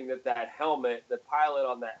interesting that helmet, the pilot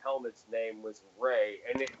on that helmet's name was Rey.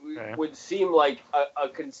 And it would seem like a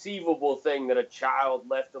conceivable thing that a child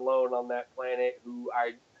left alone on that planet who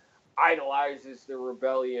idolizes the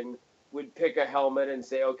rebellion would pick a helmet and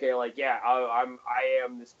say, okay, like, yeah, I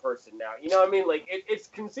am this person now. You know what I mean? Like, it's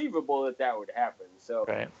conceivable that would happen. So,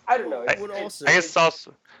 I don't know. I guess it's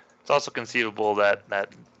also conceivable that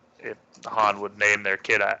if Han would name their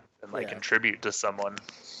kid and, like, contribute to someone,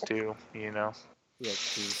 too, you know? Yeah,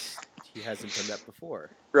 because he hasn't done that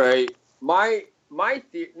before. Right. My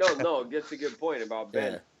theory... No, that's a good point about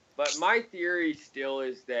Ben. Yeah. But my theory still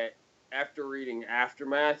is that after reading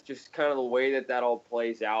Aftermath, just kind of the way that all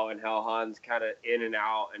plays out and how Han's kind of in and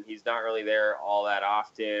out and he's not really there all that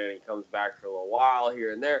often and he comes back for a little while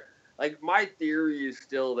here and there. Like, my theory is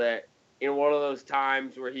still that in one of those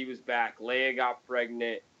times where he was back, Leia got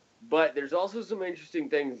pregnant, but there's also some interesting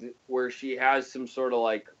things where she has some sort of,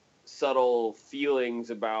 like, subtle feelings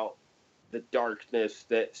about the darkness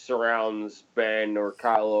that surrounds Ben or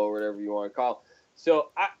Kylo or whatever you want to call it. So,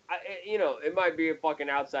 I you know, it might be a fucking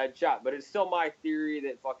outside shot, but it's still my theory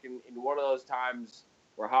that fucking in one of those times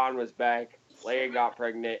where Han was back, Leia got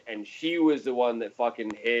pregnant, and she was the one that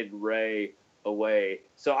fucking hid Rey away.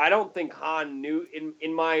 So I don't think Han knew.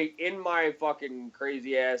 In my fucking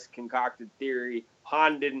crazy ass concocted theory,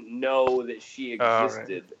 Han didn't know that she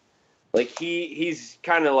existed. Like he's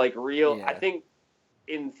kind of like real. Yeah. I think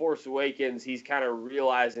in Force Awakens, he's kind of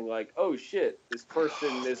realizing like, oh shit, this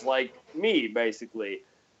person is like me basically,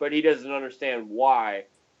 but he doesn't understand why.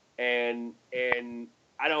 And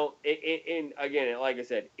I don't. In again, like I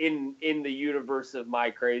said, in the universe of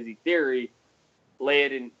my crazy theory, Leia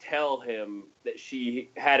didn't tell him that she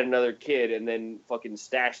had another kid and then fucking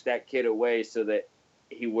stashed that kid away so that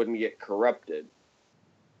he wouldn't get corrupted.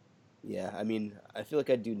 Yeah, I mean, I feel like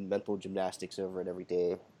I do mental gymnastics over it every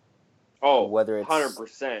day. Oh, Whether it's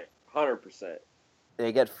 100%.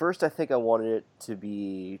 Like at first, I think I wanted it to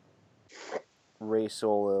be Rey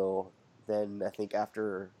Solo. Then I think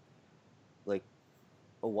after a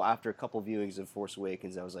couple viewings of Force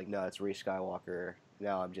Awakens, I was like, no, it's Rey Skywalker.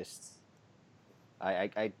 Now I'm just, I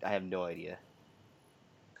have no idea.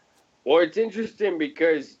 Well, it's interesting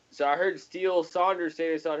because I heard Steele Saunders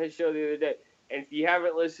say this on his show the other day, and if you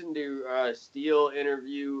haven't listened to Steele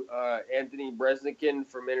interview Anthony Bresnikan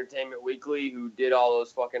from Entertainment Weekly, who did all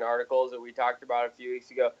those fucking articles that we talked about a few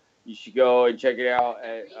weeks ago, you should go and check it out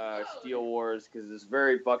at Steele Wars because it's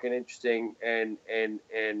very fucking interesting and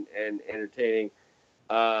entertaining.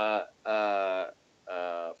 Fuck, I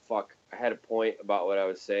had a point about what I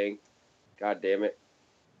was saying. God damn it.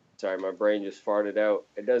 Sorry, my brain just farted out.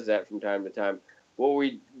 It does that from time to time. What were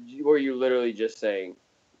you literally just saying?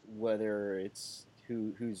 Whether it's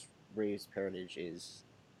whose Rey's parentage is,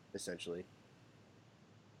 essentially,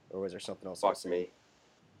 or was there something else? Fuck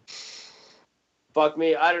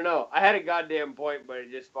me. I don't know. I had a goddamn point, but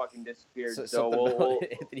it just fucking disappeared. So we'll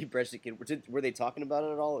Anthony Bresnikan. Were they talking about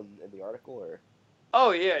it at all in the article, or?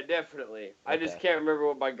 Oh yeah, definitely. Okay. I just can't remember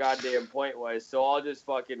what my goddamn point was, so we'll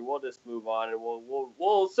just move on and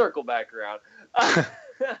we'll circle back around. I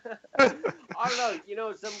don't know. You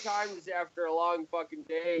know, sometimes after a long fucking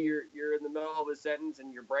day, you're in the middle of a sentence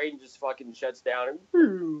and your brain just fucking shuts down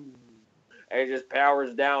and it just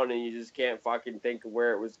powers down and you just can't fucking think of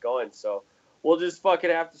where it was going. So we'll just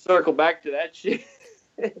fucking have to circle back to that shit.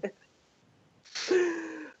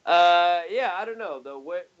 Yeah, I don't know though.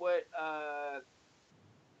 What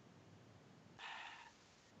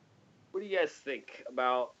do you guys think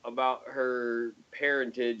about her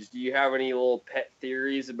parentage? Do you have any little pet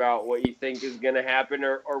theories about what you think is going to happen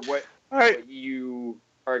or what you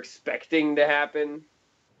are expecting to happen?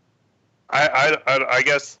 I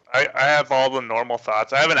guess I have all the normal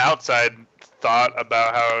thoughts. I have an outside thought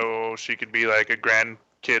about how she could be like a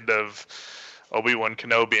grandkid of Obi-Wan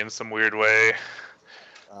Kenobi in some weird way,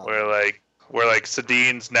 where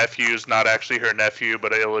Sadine's nephew is not actually her nephew,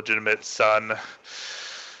 but an illegitimate son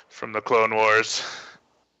from the Clone Wars.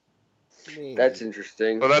 That's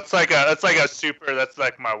interesting. Well, that's like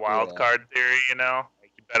my wild card theory, you know.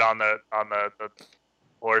 Like you bet on the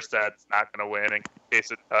horse that's not going to win in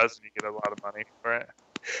case it does, and you get a lot of money for it.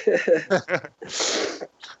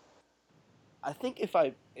 I think if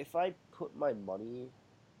I put my money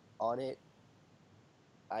on it,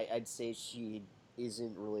 I'd say she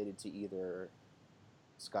isn't related to either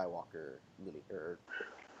Skywalker or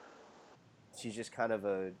she's just kind of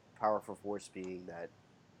a powerful force being that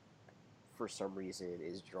for some reason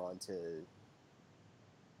is drawn to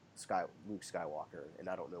Luke Skywalker, and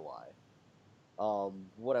I don't know why.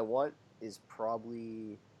 What I want is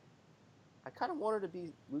probably I kind of want her to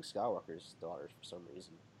be Luke Skywalker's daughter for some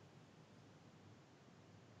reason.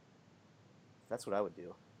 That's what I would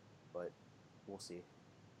do, but we'll see.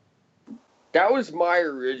 That was my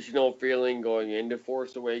original feeling going into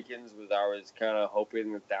Force Awakens, was I was kind of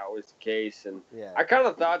hoping that was the case, and I kind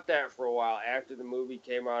of thought that for a while after the movie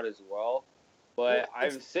came out as well. But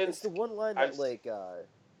it's the one line that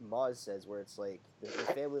Maz says where it's like the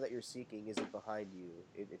family that you're seeking isn't behind you;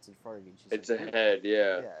 it's in front of you. It's ahead,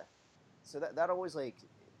 yeah. Yeah. So that always I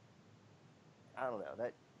don't know.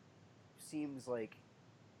 That seems like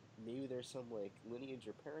maybe there's some lineage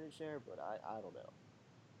or parentage there, but I don't know.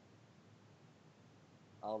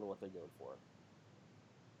 I don't know what they're going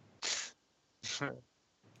for.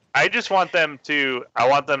 I just want them to. I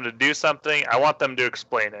want them to do something. I want them to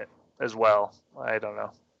explain it as well. I don't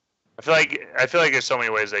know. I feel like there's so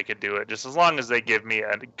many ways they could do it. Just as long as they give me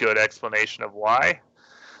a good explanation of why,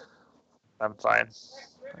 I'm fine.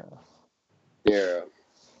 Yeah.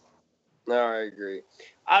 No, I agree.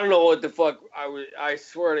 I don't know what the fuck I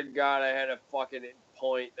swear to God, I had a fucking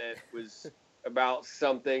point that was about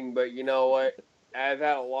something, but you know what? I've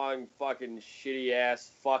had a long fucking shitty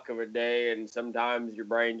ass fuck of a day, and sometimes your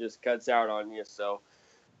brain just cuts out on you. So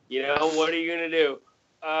You know, what are you gonna do?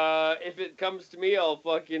 If it comes to me, I'll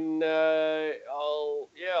fucking I'll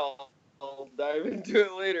dive into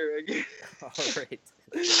it later. Again. All right.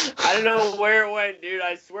 I don't know where it went, dude.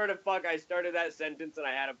 I swear to fuck, I started that sentence and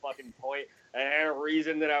I had a fucking point and I had a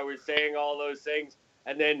reason that I was saying all those things,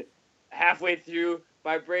 and then halfway through,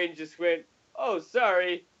 my brain just went, "Oh,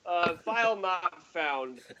 sorry, file not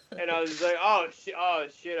found," and I was like, "Oh shit, all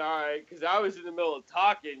right," because I was in the middle of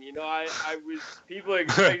talking. You know, I was people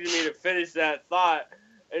expected me to finish that thought.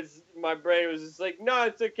 My brain was just like, "No,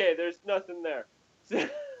 it's okay. There's nothing there."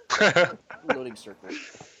 Loading circle.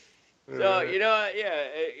 So, you know, yeah,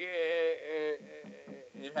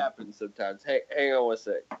 it happens sometimes. Hey, hang on one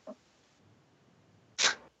sec.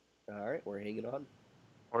 All right, we're hanging on.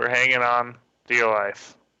 We're hanging on to your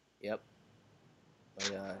life. Yep.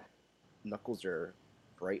 My knuckles are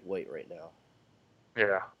bright white right now.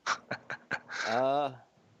 Yeah.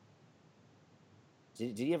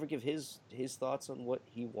 Did he ever give his thoughts on what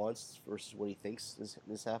he wants versus what he thinks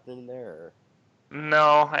is happening there? Or?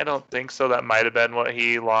 No, I don't think so. That might have been what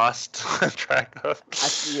he lost track of.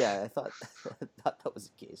 I thought that was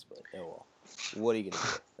the case, but oh well. What are you gonna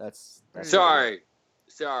do? That's Sorry.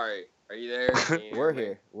 Are you there? We're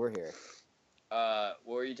here. What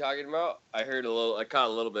were you talking about? I caught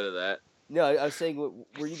a little bit of that. No, I was saying,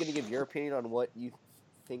 were you gonna give your opinion on what you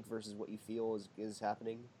think versus what you feel is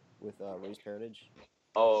happening with raised parentage?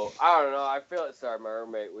 Oh, I don't know. I feel it. Sorry, my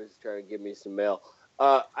roommate was trying to give me some mail.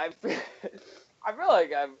 I feel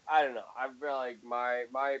like I don't know. I feel like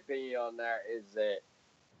my opinion on that is that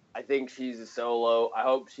I think she's a solo. I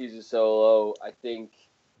hope she's a solo. I think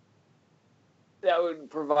that would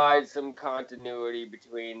provide some continuity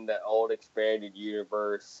between the old expanded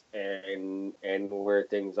universe and where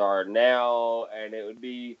things are now, and it would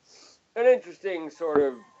be an interesting sort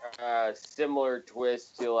of similar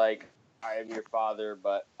twist to like I am your father,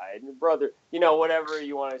 but I am your brother. You know, whatever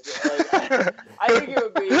you want to say. Like, I think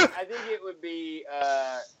it would be.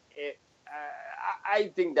 I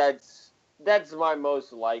think that's my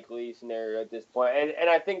most likely scenario at this point, and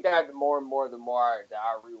I think that more and more the more I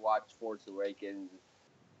rewatch Force Awakens,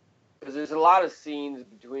 because there's a lot of scenes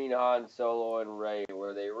between Han Solo and Rey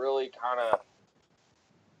where they really kind of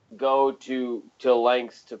go to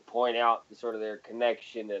lengths to point out sort of their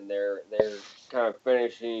connection, and they're kind of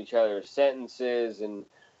finishing each other's sentences, and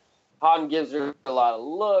Han gives her a lot of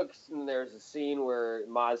looks, and there's a scene where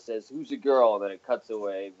Maz says, "Who's a girl?" and then it cuts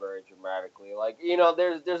away very dramatically. Like, you know,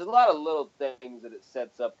 there's a lot of little things that it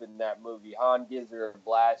sets up in that movie. Han gives her a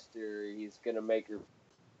blaster. He's going to make her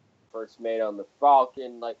first mate on the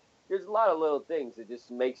Falcon. Like, there's a lot of little things that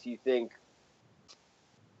just makes you think.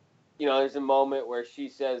 You know, there's a moment where she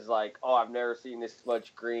says, like, "Oh, I've never seen this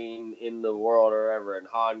much green in the world," or whatever, and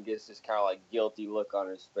Han gets this kind of, like, guilty look on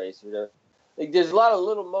his face. Or like, there's a lot of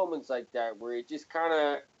little moments like that where it just kind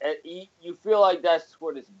of, you feel like that's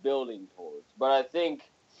what it's building towards. But I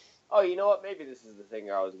think, oh, you know what? Maybe this is the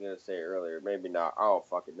thing I was going to say earlier. Maybe not. I don't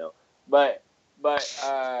fucking know. But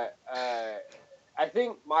I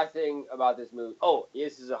think my thing about this movie,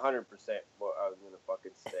 this is 100% what I was going to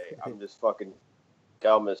fucking say. I'm just fucking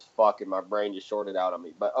dumb as fuck, and my brain just shorted out on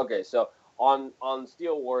me. But okay, so on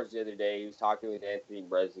Steel Wars the other day, he was talking with Anthony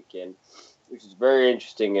Brezikin, which is a very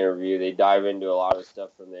interesting interview. They dive into a lot of stuff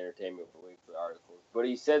from the Entertainment Weekly articles. But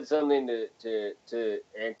he said something to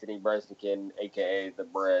Anthony Brezikin, aka the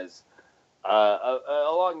Brez,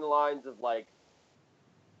 along the lines of like,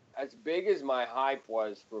 as big as my hype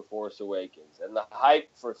was for Force Awakens, and the hype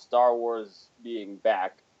for Star Wars being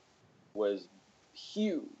back was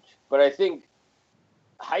huge, but I think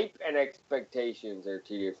hype and expectations are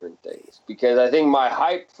two different things, because I think my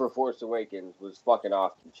hype for Force Awakens was fucking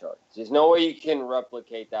off the charts. There's no way you can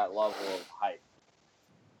replicate that level of hype.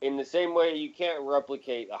 In the same way you can't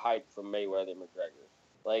replicate the hype from Mayweather McGregor.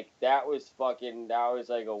 Like, that was like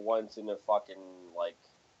a once in a fucking, like,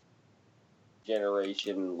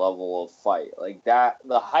 generation level of fight. Like, that,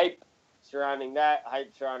 the hype surrounding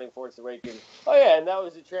Force Awakens. Oh yeah, and that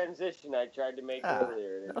was a transition I tried to make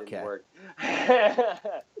earlier, and it didn't work.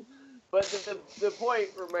 But the point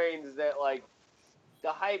remains that, like,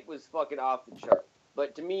 the hype was fucking off the chart.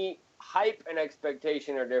 But to me, hype and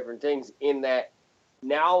expectation are different things, in that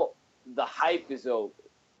now the hype is over.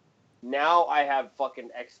 Now I have fucking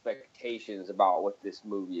expectations about what this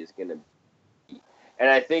movie is going to be. And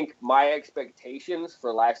I think my expectations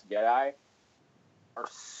for Last Jedi are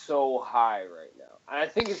so high right now. And I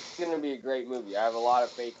think it's going to be a great movie. I have a lot of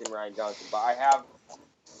faith in Rian Johnson, but I have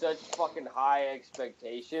such fucking high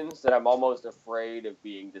expectations that I'm almost afraid of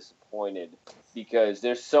being disappointed, because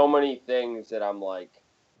there's so many things that I'm like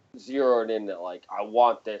zeroed in that, like, I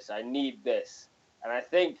want this, I need this. And I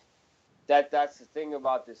think that's the thing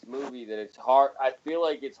about this movie, that it's hard. I feel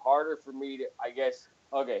like it's harder for me to, I guess,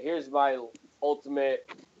 okay, here's my ultimate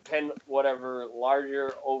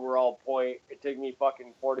larger overall point. It took me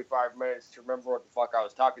fucking 45 minutes to remember what the fuck I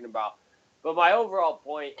was talking about. But my overall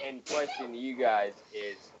point and question to you guys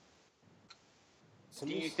is, do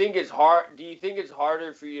you think it's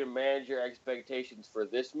harder for you to manage your expectations for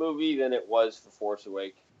this movie than it was for Force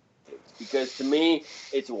Awakens? Because to me,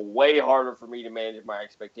 it's way harder for me to manage my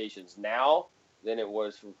expectations now than it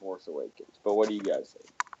was for Force Awakens. But what do you guys think?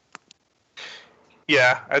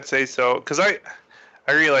 Yeah, I'd say so. Because I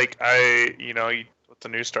really like, with the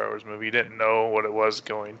new Star Wars movie, you didn't know what it was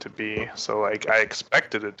going to be. So, like, I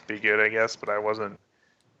expected it to be good, I guess, but I wasn't.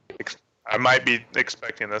 I might be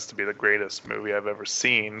expecting this to be the greatest movie I've ever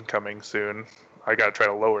seen coming soon. I gotta try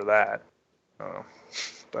to lower that.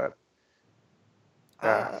 But.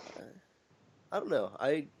 Yeah. I don't know.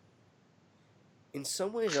 In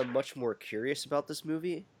some ways, I'm much more curious about this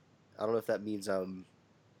movie. I don't know if that means I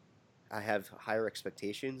have higher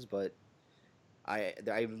expectations, but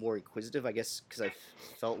I'm more inquisitive, I guess, because I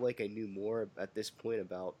felt like I knew more at this point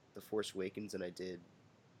about The Force Awakens than I did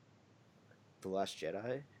The Last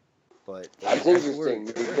Jedi. But that's interesting,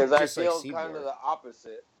 because I feel kind of the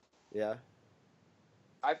opposite. Yeah.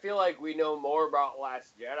 I feel like we know more about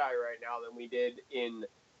Last Jedi right now than we did in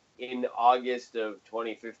August of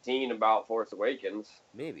 2015 about Force Awakens.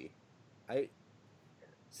 Maybe. So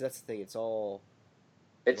that's the thing. It's all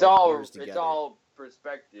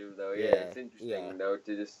perspective, though. Yeah, it's interesting though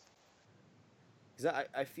to just. Because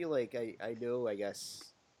I feel like I know, I guess.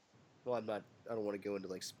 Well, I don't want to go into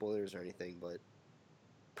like spoilers or anything, but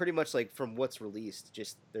pretty much like from what's released,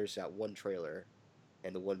 just there's that one trailer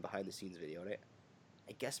and the one behind the scenes video, and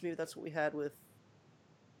I guess maybe that's what we had with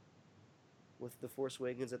The Force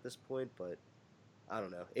Awakens at this point, but I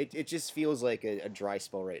don't know. It just feels like a dry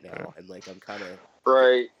spell right now, and like I'm kind of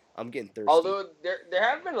right. I'm getting thirsty. Although there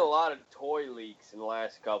have been a lot of toy leaks in the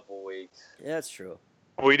last couple weeks. Yeah, that's true.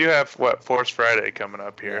 We do have Force Friday coming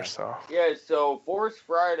up here, so. Yeah, so Force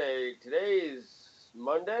Friday, today is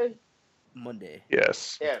Monday? Monday.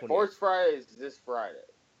 Yes. Yeah, Force Friday is this Friday.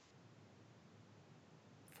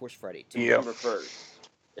 Force Friday, November 1st.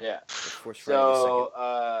 Yeah. Force Friday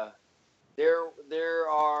so, there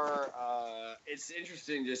are, it's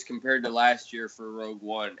interesting just compared to last year for Rogue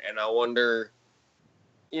One, and I wonder,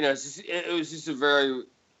 it was just a very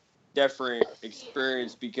different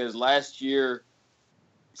experience, because last year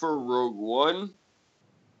for Rogue One,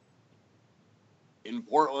 in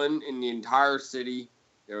Portland, in the entire city,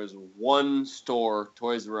 there was one store,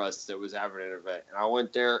 Toys R Us, that was having an event. And I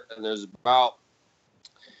went there, and there's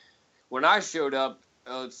when I showed up,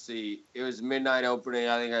 let's see, it was midnight opening.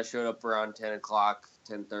 I think I showed up around 10 o'clock,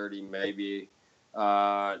 10:30 maybe.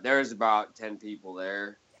 There was about 10 people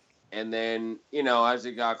there. And then, as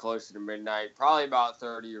it got closer to midnight, probably about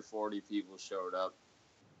 30 or 40 people showed up.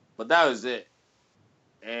 But that was it.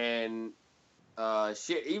 And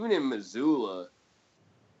even in Missoula,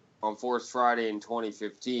 on Force Friday in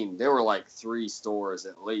 2015, there were like 3 stores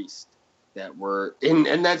at least that were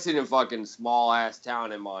and that's in a fucking small ass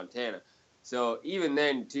town in Montana. So even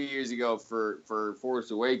then, 2 years ago for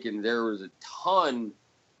Force Awakens, there was a ton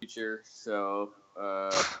future. So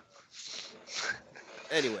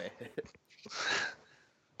anyway.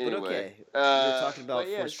 But okay, we're talking about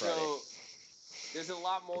Force Friday. So there's a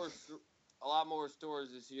lot more stores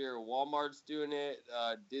this year. Walmart's doing it.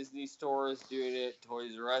 Disney Store is doing it.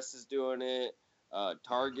 Toys R Us is doing it.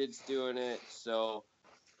 Target's doing it. So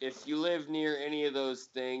if you live near any of those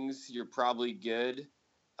things, you're probably good.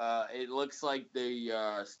 It looks like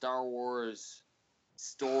the Star Wars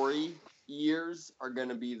story years are going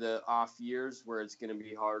to be the off years, where it's going to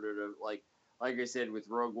be harder to, like I said, with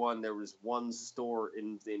Rogue One, there was one store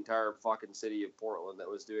in the entire fucking city of Portland that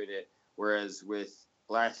was doing it, whereas with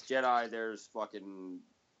Last Jedi, there's fucking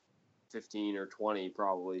 15 or 20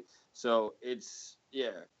 probably. So it's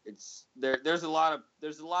there's a lot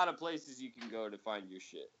of places you can go to find your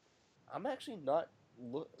shit. I'm actually not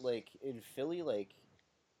like in Philly, like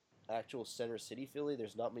actual center city Philly.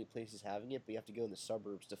 There's not many places having it, but you have to go in the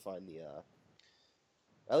suburbs to find the.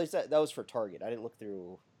 At least that was for Target. I didn't look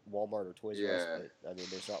through Walmart or Toys R Us, but I mean,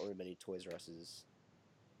 there's not really many Toys R Us's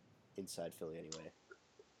inside Philly anyway.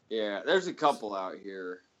 Yeah, there's a couple out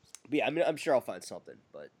here. But yeah, I mean, I'm sure I'll find something,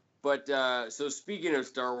 but so speaking of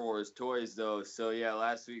Star Wars toys, though, so yeah,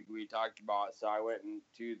 last week we talked about. So I went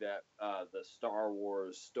into that the Star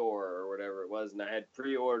Wars store or whatever it was, and I had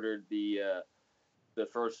pre-ordered the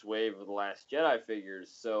first wave of the Last Jedi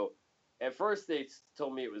figures. So at first they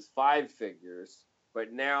told me it was 5 figures,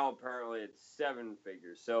 But now apparently it's 7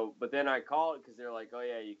 figures. So, but then I call it because they're like, oh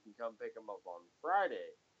yeah, you can come pick them up on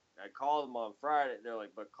Friday. And I call them on Friday. They're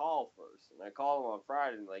like, but call first. And I call them on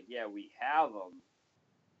Friday and like, yeah, we have them,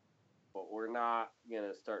 but we're not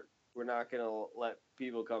gonna let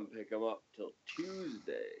people come pick them up till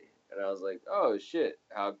Tuesday. And I was like, oh shit,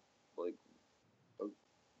 how, like,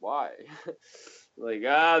 why? Like,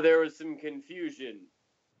 there was some confusion,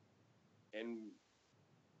 and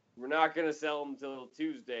we're not gonna sell them till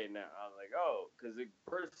Tuesday now. I was like, oh, because the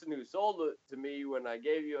person who sold it to me when I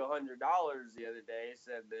gave you $100 the other day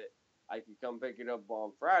said that I could come pick it up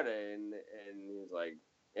on Friday, and he was like,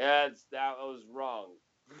 yeah, that was wrong.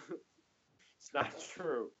 It's not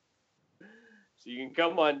true. So you can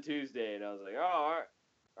come on Tuesday, and I was like, oh,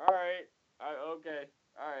 all right, okay,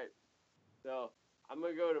 all right. So I'm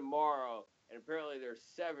gonna go tomorrow, and apparently there's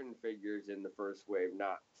 7 figures in the first wave,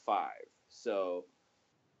 not 5. So,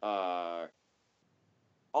 all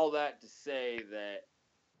that to say that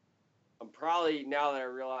I'm probably, now that I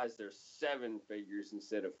realize there's 7 figures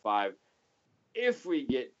instead of 5, if we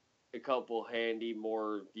get a couple handy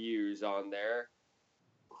more views on there,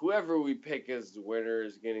 whoever we pick as the winner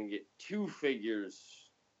is gonna get 2 figures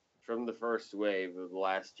from the first wave of the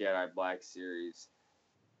Last Jedi Black Series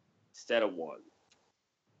instead of 1.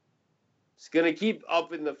 It's gonna keep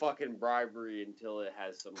upping the fucking bribery until it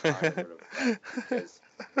has some kind of an effect, because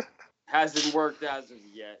it hasn't worked as of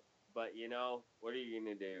yet. But you know, what are you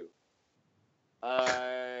gonna do?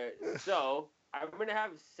 So I'm gonna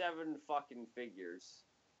have 7 fucking figures,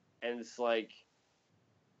 and it's like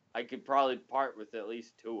I could probably part with at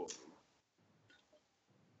least 2 of them.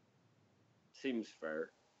 Seems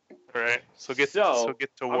fair. All right. So get to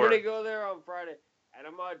I'm work. gonna go there on Friday, and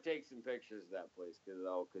I'm gonna take some pictures of that place because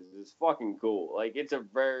it's fucking cool. Like, it's a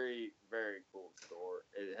very, very cool store.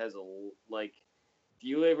 It has like, if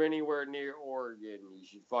you live anywhere near Oregon, you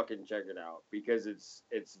should fucking check it out because it's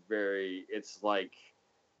like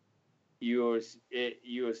you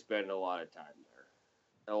will spend a lot of time there,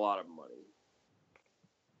 a lot of money.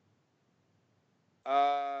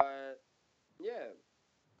 Yeah.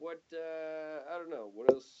 What I don't know.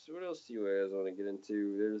 What else do you guys want to get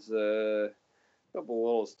into? There's a couple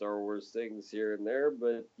little Star Wars things here and there,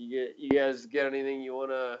 but you guys get anything you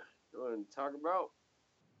wanna talk about?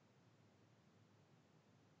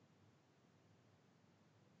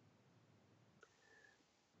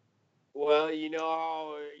 Well, you know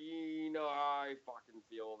how I fucking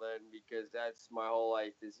feel then, because that's my whole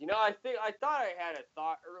life. Is, I thought I had a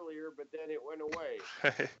thought earlier, but then it went away.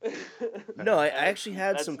 No, I actually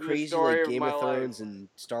had That's some the crazy story like of Game my of Thrones life. and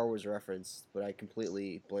Star Wars reference, but I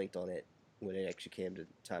completely blanked on it when it actually came to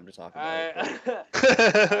time to talk about it.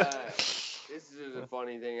 This is a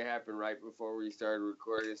funny thing that happened right before we started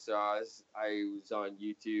recording. So I was on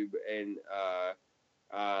YouTube, and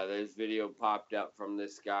this video popped up from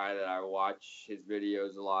this guy that I watch his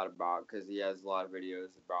videos a lot about, because he has a lot of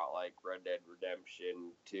videos about like Red Dead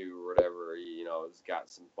Redemption 2 or whatever. He's got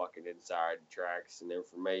some fucking inside tracks and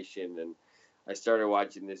information. And I started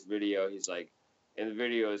watching this video. He's like, and the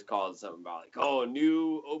video is called something about like, oh,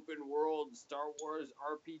 new open world Star Wars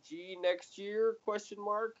RPG next year ? Or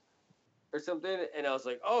something. And I was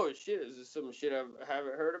like, oh shit, is this some shit I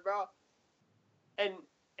haven't heard about?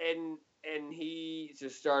 And he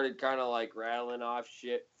just started kind of like rattling off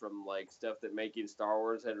shit from like stuff that Making Star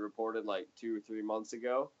Wars had reported like 2 or 3 months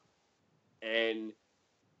ago. And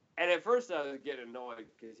at first I was getting annoyed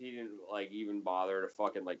because he didn't like even bother to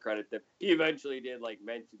fucking like credit them. He eventually did like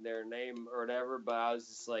mention their name or whatever, but I was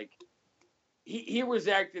just like, he was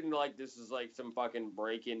acting like this was like some fucking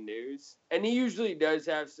breaking news, and he usually does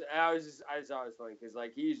have. I thought it was funny because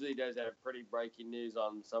like he usually does have pretty breaking news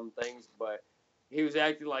on some things, but he was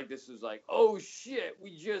acting like this was like, oh shit,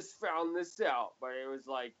 we just found this out, but it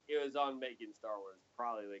was on Making Star Wars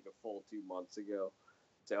probably like a full 2 months ago.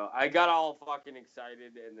 So I got all fucking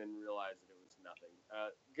excited and then realized that it was nothing.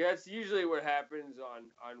 That's usually what happens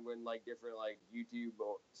on when like different like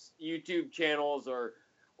YouTube channels or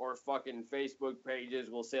fucking Facebook pages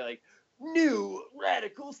will say like, new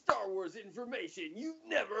radical Star Wars information you've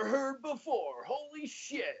never heard before. Holy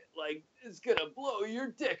shit! Like, it's gonna blow your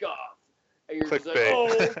dick off. And you're just like, oh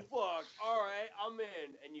fuck! All right, I'm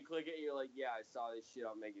in. And you click it, and you're like, yeah, I saw this shit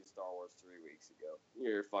on Making Star Wars 3 weeks ago.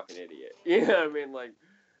 You're a fucking idiot. You know what I mean? Like,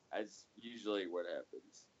 that's usually what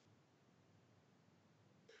happens.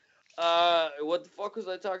 What the fuck was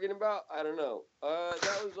I talking about? I don't know.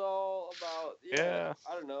 That was all about. Yeah.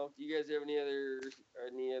 I don't know. Do you guys have any other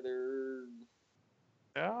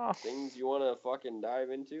things you want to fucking dive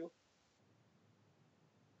into?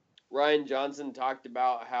 Ryan Johnson talked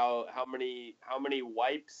about how many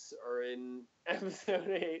wipes are in episode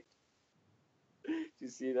 8. Did you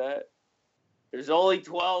see that? There's only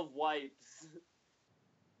 12 wipes.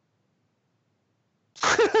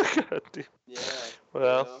 God damn. Yeah.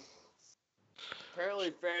 Well. You know?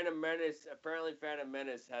 Apparently Phantom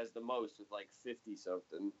Menace has the most with like 50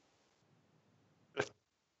 something.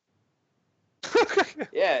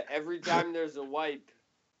 Yeah, every time there's a wipe,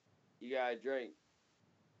 you gotta drink.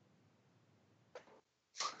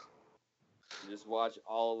 You just watch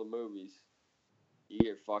all the movies. You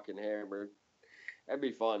get fucking hammered. That'd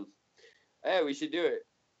be fun. Hey, we should do it.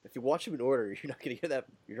 If you watch them in order, you're not gonna get that.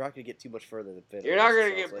 You're not gonna get too much further than Phantom You're not Menace,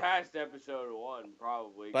 gonna it sounds get past episode 1,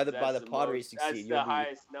 probably. By the that's pod most- racing That's scene, the you'll be-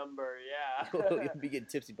 highest number, yeah. You'll be getting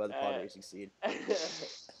tipsy by the pod racing scene.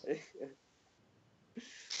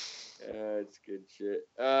 It's good shit.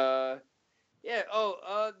 Yeah.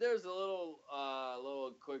 There's a little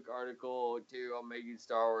quick article too on Making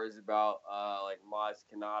Star Wars about like Maz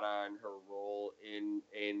Kanata and her role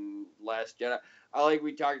in Last Jedi.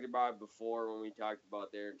 We talked about it before when we talked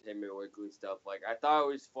about the Entertainment Weekly stuff. Like, I thought it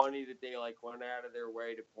was funny that they like went out of their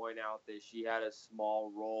way to point out that she had a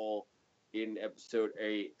small role in Episode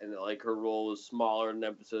 8, and that like her role was smaller in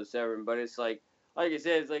Episode 7. But it's like I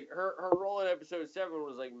said, it's like her role in Episode 7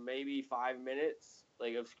 was like maybe 5 minutes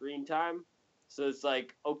like of screen time. So it's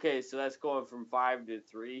like, okay, so that's going from 5 to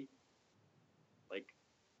 3. Like,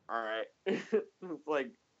 all right.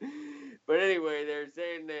 Like, but anyway, they're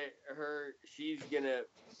saying that she's gonna,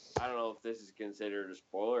 I don't know if this is considered a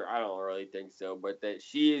spoiler. I don't really think so, but that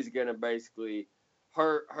she is gonna basically,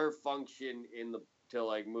 her function to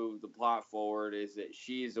like move the plot forward is that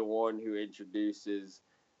she's the one who introduces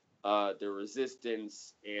the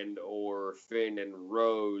Resistance and or Finn and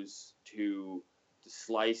Rose to the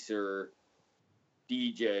Slicer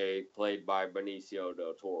DJ played by Benicio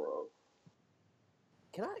del Toro.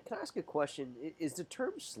 Can I ask a question? Is the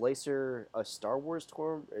term Slicer a Star Wars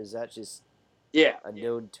term, or is that just a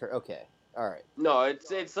known term? Okay, all right. No,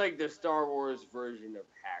 it's like the Star Wars version of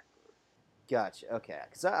hacker. Gotcha. Okay,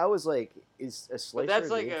 because I was like, is a Slicer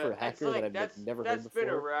like name for a hacker that I've never heard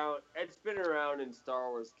before? It's been around in Star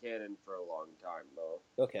Wars canon for a long time, though.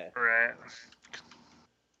 Okay. Right.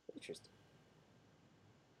 Interesting.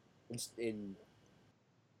 In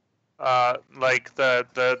like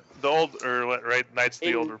the old, or what, right? Knights of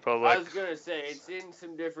the Old Republic. I was gonna say it's in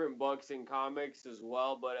some different books and comics as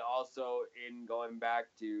well, but also in going back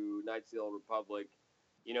to Knights of the Old Republic.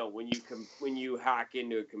 You know, when you hack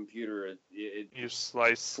into a computer, you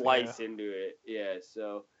slice into it. Yeah.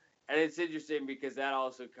 So, and it's interesting because that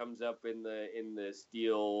also comes up in the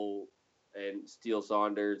Steele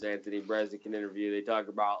Saunders, Anthony Brezikin interview. They talk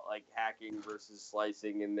about like hacking versus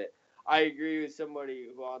slicing, and that I agree with somebody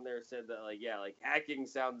who on there said that like hacking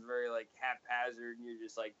sounds very like haphazard, and you're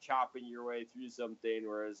just like chopping your way through something,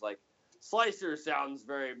 whereas like slicer sounds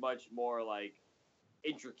very much more like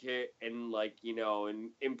intricate and like, you know, and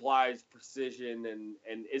implies precision,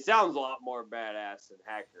 and it sounds a lot more badass than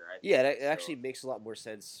hacker. I think. Yeah, it actually makes a lot more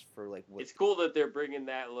sense for like what. It's cool that they're bringing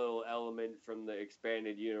that little element from the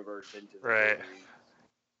expanded universe into the movie.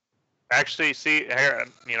 Actually, see here,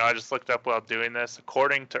 you know, I just looked up while doing this.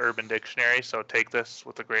 According to Urban Dictionary, so take this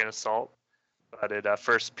with a grain of salt. But the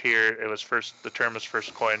term was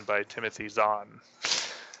first coined by Timothy Zahn.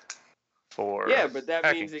 But that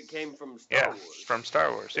hacking. means it came from Star Wars. Yeah, from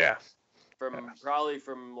Star Wars, yeah. Probably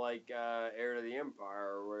from like Heir to the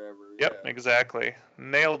Empire or whatever. Yep, exactly.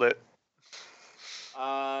 Nailed it.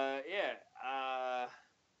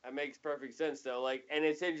 That makes perfect sense though. Like, and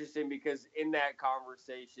it's interesting because in that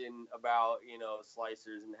conversation about, you know,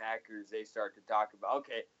 slicers and hackers, they start to talk about.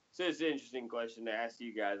 Okay, so it's an interesting question to ask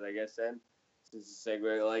you guys, I guess. Then, since it's a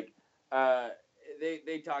segue, like,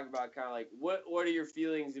 they talk about kind of like what are your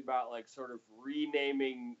feelings about like sort of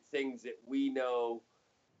renaming things that we know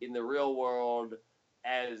in the real world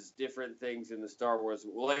as different things in the Star Wars.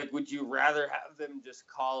 Like, would you rather have them just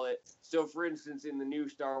call it? So, for instance, in the new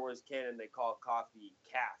Star Wars canon, they call coffee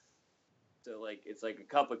calf. So, like, it's like a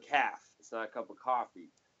cup of calf. It's not a cup of coffee.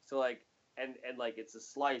 So, like, and like, it's a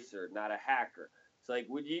slicer, not a hacker. So, like,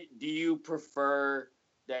 do you prefer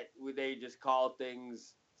that would they just call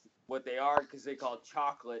things what they are? Because they call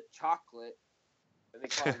chocolate, and they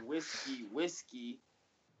call whiskey.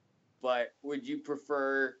 But would you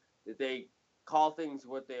prefer that they call things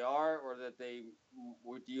what they are, or that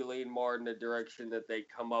would you lean more in the direction that they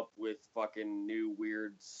come up with fucking new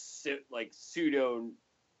weird like pseudonyms,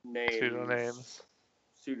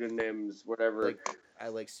 whatever? I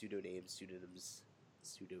like pseudonyms.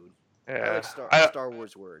 Yeah. I like Star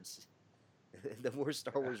Wars words. The more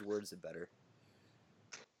Star Wars words, the better.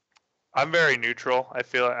 I'm very neutral. I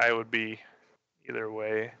feel like I would be either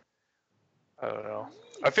way. I don't know.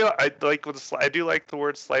 I feel I like with I do like the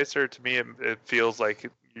word slicer. To me, it feels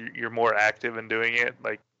like you're more active in doing it.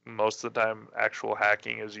 Like most of the time, actual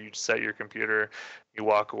hacking is you set your computer, you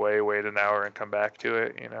walk away, wait an hour, and come back to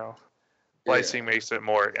it. You know, slicing makes it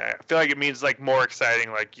more. I feel like it means like more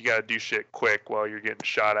exciting. Like you got to do shit quick while you're getting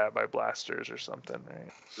shot at by blasters or something.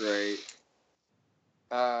 Right.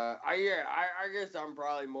 Right. I guess I'm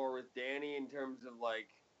probably more with Danny in terms of like,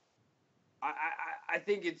 I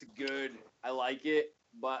think it's good. I like it,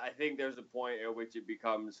 but I think there's a point at which it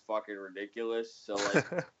becomes fucking ridiculous. So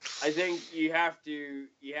like, I think you have to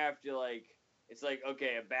like, it's like,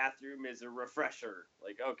 okay, a bathroom is a refresher.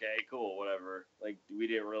 Like, okay, cool, whatever. Like, we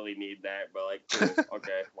didn't really need that, but like, cool,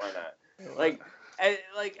 okay, why not? Like,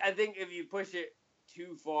 I think if you push it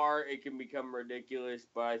too far, it can become ridiculous.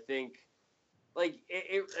 But I think, like,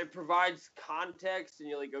 it provides context, and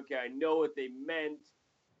you're like, okay, I know what they meant,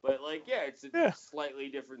 but like, yeah, it's a slightly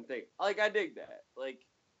different thing. Like, I dig that. Like,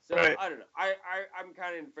 so Right. I don't know. I'm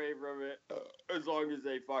kind of in favor of it as long as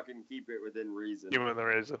they fucking keep it within reason. Give them the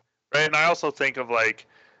reason. Right, and I also think of like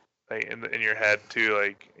in your head too,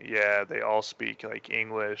 like yeah, they all speak like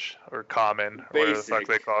English or common or whatever the fuck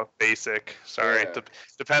they call it. Basic. Sorry, Yeah.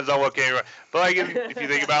 depends on what game. But like if you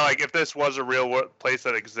think about like if this was a real place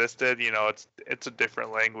that existed, you know, it's a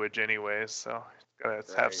different language anyways, so it's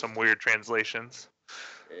gotta have some weird translations.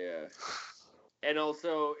 Yeah, and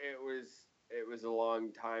also it was a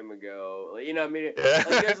long time ago. Like, you know, what I mean,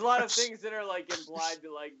 like there's a lot of things that are like implied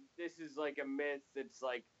to like this is like a myth. It's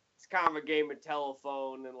like it's kind of a game of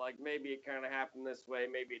telephone, and like maybe it kind of happened this way,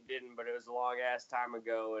 maybe it didn't, but it was a long ass time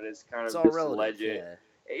ago, and it's kind of all just relative, a legend.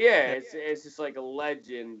 yeah. It's just like a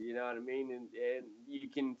legend, you know what I mean? And you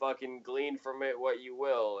can fucking glean from it what you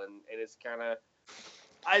will, and it's kind of.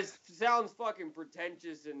 It sounds fucking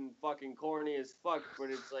pretentious and fucking corny as fuck,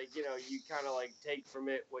 but it's like, you know, you kind of like take from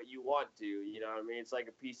it what you want to, you know what I mean? It's like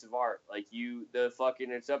a piece of art. Like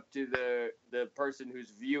it's up to the person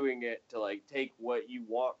who's viewing it to like take what you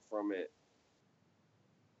want from it.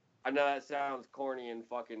 I know that sounds corny and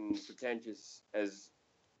fucking pretentious as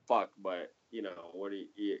fuck, but you know, what are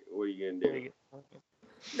you gonna do?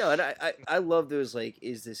 No, and I love those like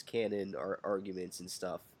is this canon arguments and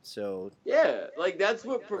stuff. So yeah, like that's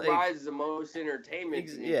what provides the most entertainment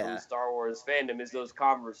to me from Star Wars fandom is those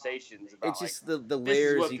conversations about. It's just the layers this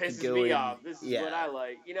is what you pisses can go me in. off. This is what I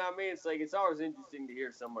like. You know what I mean? It's like it's always interesting to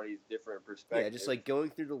hear somebody's different perspective. Yeah, just like going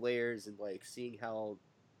through the layers and like seeing how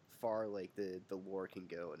far like the lore can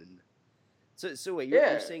go and. So wait,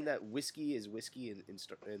 you're saying that whiskey is whiskey in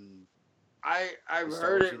I've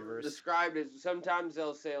heard it described as sometimes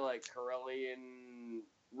they'll say like Corellian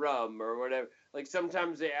rum or whatever. Like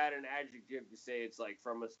sometimes they add an adjective to say it's like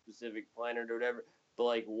from a specific planet or whatever. But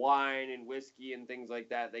like wine and whiskey and things like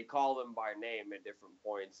that, they call them by name at different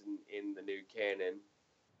points in the new canon.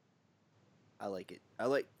 I like it. I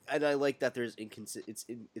like that there's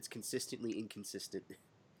it's consistently inconsistent.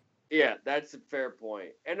 Yeah, that's a fair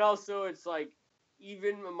point. And also it's like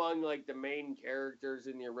even among like the main characters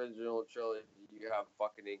in the original trilogy, you have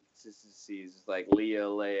fucking inconsistencies like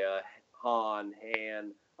Leia, Han.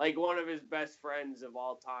 Like one of his best friends of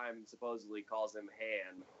all time supposedly calls him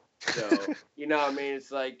Han. So you know what I mean?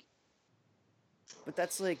 It's like, but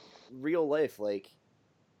that's like real life. Like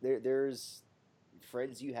there's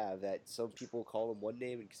friends you have that some people call them one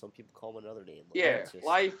name and some people call them another name. Like, yeah,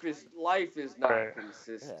 life is not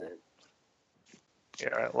consistent.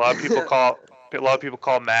 Yeah, a lot of people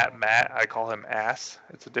call Matt. I call him ass.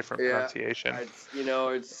 It's a different pronunciation. You know,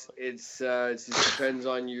 it just depends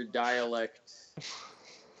on your dialect.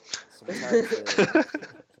 Sometimes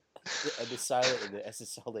the silent and the S is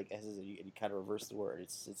sound like S's, and you kind of reverse the word.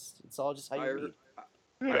 It's all just how you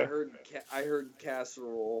read. I heard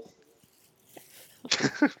casserole.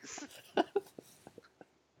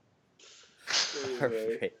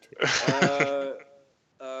 Anyway,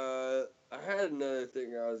 I had another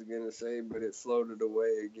thing I was gonna say, but it floated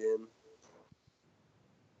away again.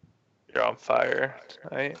 You're on fire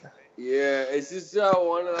tonight. Yeah, it's just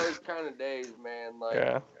one of those kind of days, man.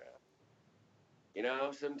 Like, you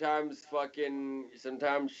know, sometimes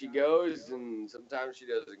she goes and sometimes she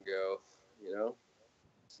doesn't go. You know,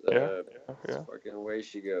 it's fucking away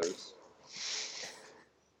she goes.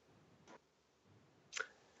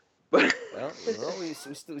 But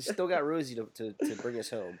we still got Rosie to bring us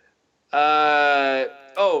home.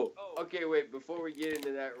 Okay, wait, before we get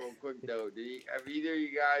into that real quick though, have either of you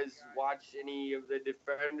guys watched any of the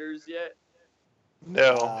Defenders yet?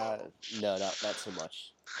 No. No, not so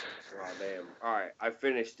much. Oh damn. Alright, I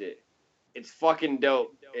finished it. It's fucking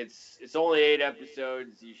dope. It's only 8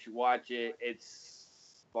 episodes. You should watch it. It's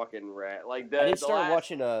fucking rad. Like I did the start last.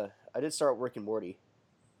 watching. I did start Rick and Morty.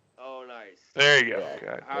 Oh, nice. There you go. Yeah.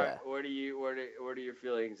 Good. How, Yeah. what are your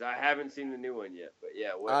feelings? I haven't seen the new one yet, but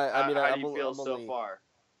yeah. I mean, how I'm do you feel I'm so only- far?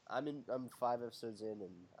 I'm 5 episodes in,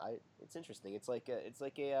 and it's interesting. It's like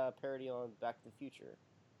a parody on Back to the Future.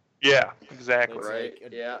 Yeah, But exactly. it's Right,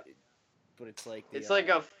 like yeah. But it's like It's like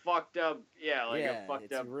a fucked up, yeah, a fucked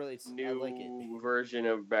it's up really I new like it. version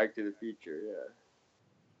of Back to the Future.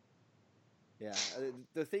 Yeah. Yeah,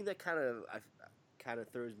 the thing that kind of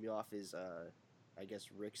throws me off is I guess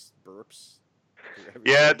Rick's burps.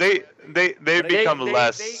 Yeah, they But become They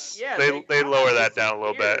less. They kinda lower that down a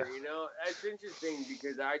little bit. disappear, You know, that's interesting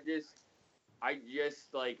because I just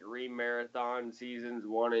like re-marathon seasons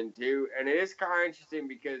 1 and 2, and it is kind of interesting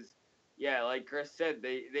because, yeah, like Chris said,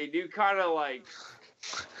 they do kind of like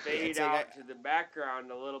fade it's like out to the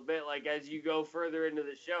background a little bit. Like as you go further into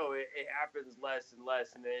the show, it happens less and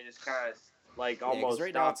less, and then it just kind of like 'cause almost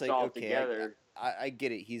right now stops it's like, altogether. I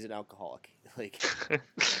get it. He's an alcoholic. Like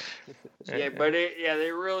Yeah, but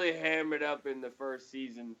they really ham it up in the first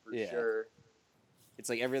season for Yeah. sure. it's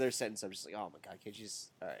like every other sentence. I'm just like, oh my god, can't you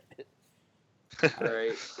just all right?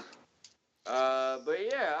 Right. But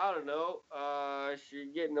yeah, I don't know.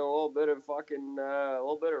 She getting a little bit of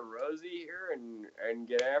Rosie here and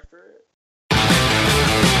get after it.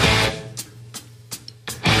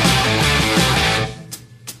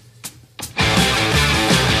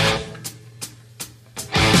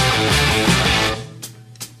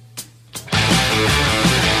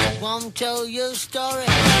 Want to tell you a story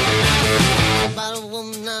about a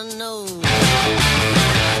woman I know.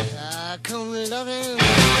 I come loving,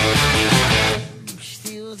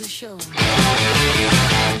 steal the show.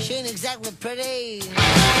 She ain't exactly pretty,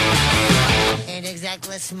 ain't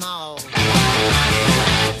exactly small.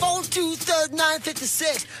 4 2 3 9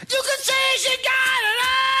 56. You can say she got it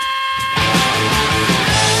all.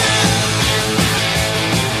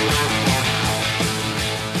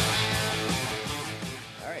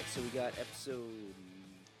 All right, so we got episode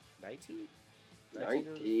 19.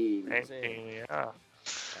 19. Yeah. Wow.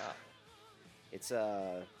 It's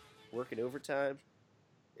working overtime.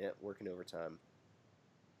 Yeah, working overtime.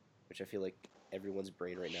 Which I feel like everyone's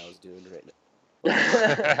brain right now is doing right now.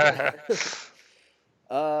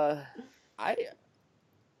 I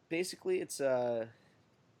basically it's a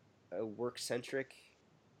work centric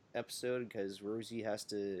episode because Rosie has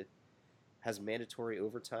mandatory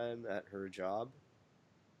overtime at her job,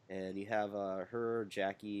 and you have her,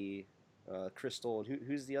 Jackie, Crystal, and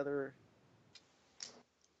who's the other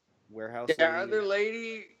warehouse The lady? other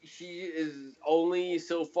lady, she is only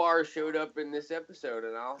so far showed up in this episode,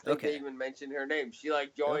 and I don't think Okay. they even mentioned her name. She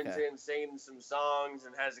like joins Okay. in singing some songs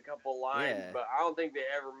and has a couple lines, Yeah. but I don't think they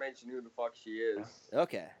ever mention who the fuck she is.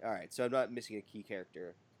 Okay, all right. So I'm not missing a key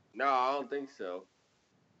character. No, I don't think so.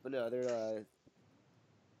 But no, they're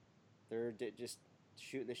just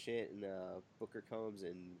shooting the shit, and Booker comes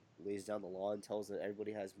and lays down the law and tells that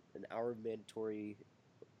everybody has an hour of mandatory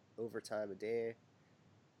overtime a day.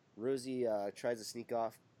 Rosie tries to sneak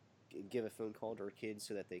off and give a phone call to her kids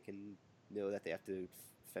so that they can know that they have to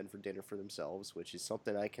fend for dinner for themselves, which is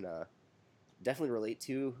something I can definitely relate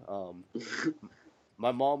to.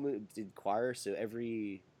 My mom did choir, so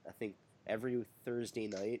every Thursday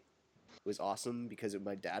night was awesome because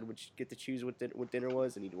my dad would get to choose what dinner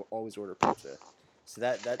was, and he'd always order pizza. So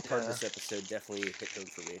that part of this episode definitely hit home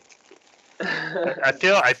for me.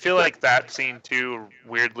 I feel like that scene too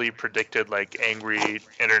weirdly predicted like angry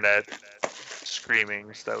internet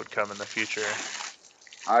screamings that would come in the future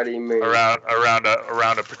How do you mean? around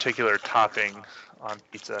a particular topping on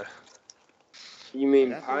pizza. You mean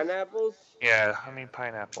Pineapple? pineapples? Yeah, I mean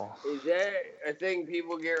pineapple. Is that a thing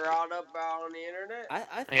people get riled up about on the internet? I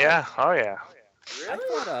thought, Yeah, oh yeah. I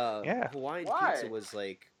Really? thought Yeah. Hawaiian Why? pizza was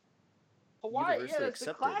like Hawaii, yeah, universally that's a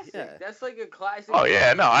accepted, classic. yeah. That's like a classic. Oh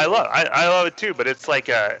yeah, no, I love it too, but it's like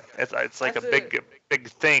it's like That's a big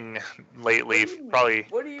thing lately, What do you- probably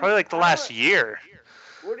what do you- like the I last don't- year.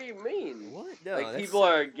 What do you mean? what? No, Like that's- people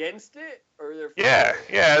are against it, or they're for Yeah, it?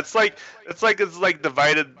 yeah, it's like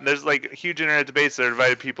divided. There's like huge internet debates that are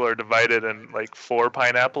divided. People are divided and like for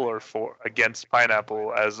pineapple or for against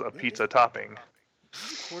pineapple as a pizza topping. a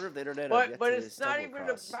quarter of the internet. I've yet But to it's not stumble even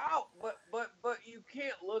across. about. But you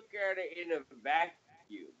can't look at it in a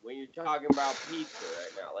vacuum when you're talking about pizza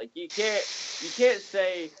right now. Like you can't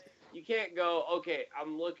go, okay,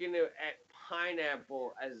 I'm looking at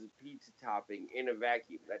pineapple as a pizza topping in a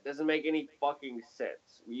vacuum. That doesn't make any fucking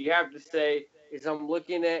sense. What you have to say is I'm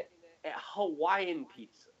looking at Hawaiian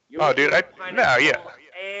pizza. You Oh, only dude, get no, pineapple yeah.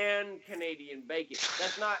 and Canadian bacon.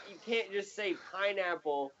 That's not. You can't just say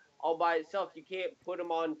pineapple all by itself. You can't put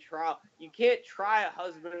them on trial. You can't try a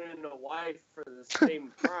husband and a wife for the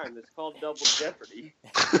same crime. It's called double jeopardy.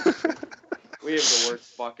 We have the worst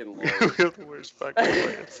fucking We lawyers. have the worst fucking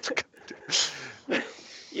lawyers.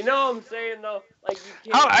 You know what I'm saying though? Like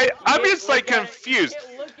you can't. I'm can't just like look at it- confused. You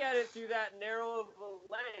can't look at it through that narrow of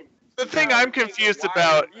a lens. The You thing gotta I'm take a confused wider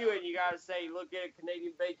about- view, and you gotta say, look at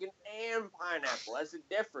Canadian bacon and pineapple. That's a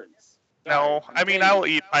difference. No, Sorry, I mean I will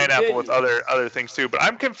continue. eat pineapple with Continue. other things too, but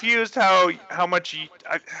I'm confused how much you.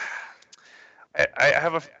 I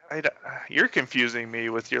have a. You're confusing me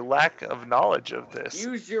with your lack of knowledge of this.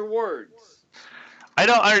 Use your words. I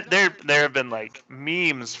don't. There have been like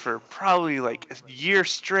memes for probably like a year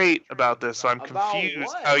straight about this, so I'm About confused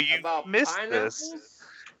what? how you About missed pineapples? this.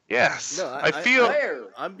 Yes, No, I feel. Where?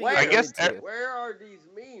 I'm being Where? I guess offended, too. Where are these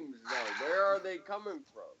memes though? Where are they coming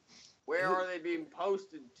from? Where are they being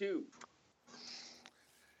posted to?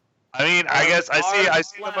 I mean, I guess I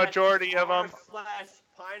see the r majority of them.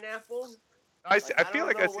 / pineapple. I I feel don't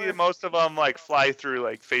like I know see where- most of them like fly through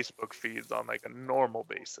like Facebook feeds on like a normal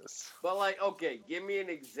basis. But like, okay, give me an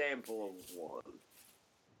example of one.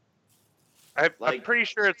 I'm Like- pretty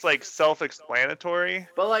sure it's like self-explanatory.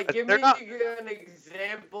 But like, But give they're me not- an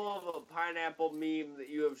example of a pineapple meme that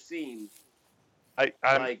you have seen.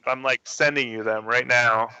 I'm like sending you them right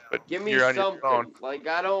now, but Give me you're on your something. phone. Like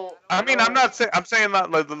I don't. I mean, I'm not saying. I'm saying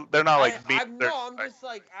not like they're not like memes. I'm just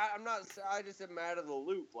like I'm not. I just am out of the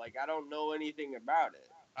loop. Like I don't know anything about it.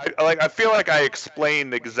 I feel like I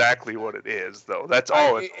explained exactly what it is, though. That's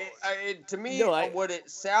all. To me, No, what it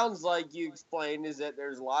sounds like you explained is that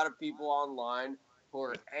there's a lot of people online who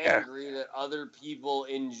are angry that other people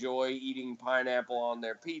enjoy eating pineapple on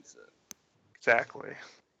their pizza. Exactly.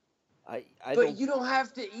 I But don't. you don't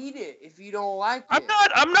have to eat it if you don't like it.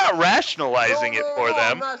 I'm not rationalizing it for No,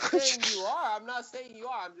 them. I'm not saying you are. I'm not saying you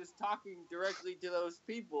are. I'm just talking directly to those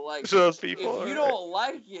people. Like, To those people. if you don't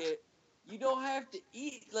like it, you don't have to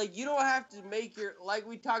eat. Like, you don't have to make your, like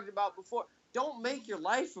we talked about before, don't make your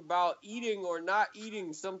life about eating or not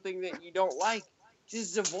eating something that you don't like.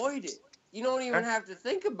 Just avoid it. You don't even have to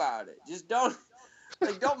think about it. Just don't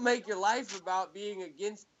make your life about being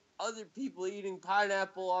against other people eating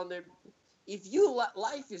pineapple on their. If you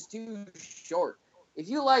life is too short. If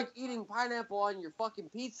you like eating pineapple on your fucking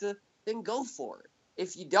pizza, then go for it.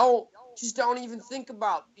 If you don't, just don't even think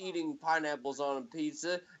about eating pineapples on a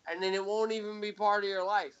pizza, and then it won't even be part of your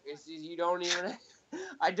life. It's just you don't even.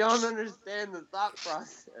 I don't understand the thought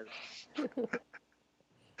process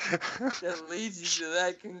that leads you to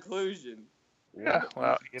that conclusion. Yeah,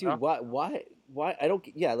 well, you Dude, know. why? I don't.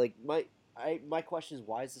 Yeah, like my question is,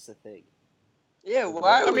 why is this a thing? Yeah,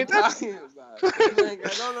 why are I we mean, that's- talking about it? Like,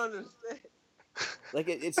 I don't understand. Like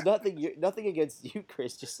it's nothing. Nothing against you,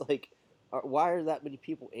 Chris. Just like, why are that many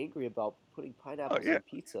people angry about putting pineapples yeah. on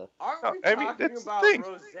pizza? Aren't No, we I mean, talking that's the about thing.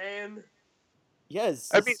 Roseanne? Yes.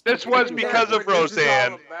 I mean, this was Isn't because that of what this is all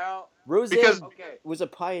Roseanne. about? Roseanne because- Okay. was a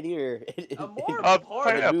pioneer in A more Of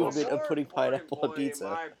important, pineapple. the movement of more putting important pineapple on point, pizza.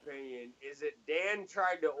 in my opinion, is that Dan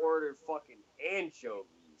tried to order fucking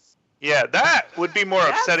anchovies. Yeah, that would be more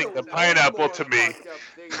That's upsetting a than way pineapple more to me. fucked up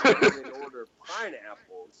thing than order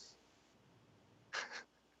pineapples.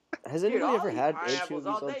 Has Dude, anybody I'll ever eat had pineapples anchovies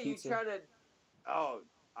all on day. pizza? You try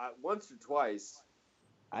to, once or twice.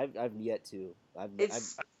 I've yet to.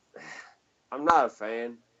 It's, I'm not a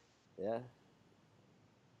fan. Yeah.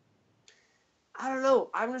 I don't know.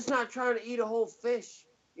 I'm just not trying to eat a whole fish.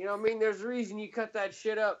 You know what I mean? There's a reason you cut that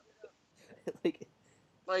shit up.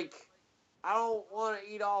 Like, I don't want to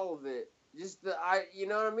eat all of it. You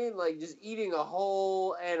know what I mean? Like, just eating a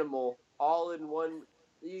whole animal all in one.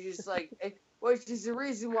 You just like, which is the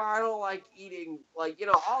reason why I don't like eating. Like,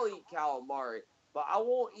 I'll eat calamari, but I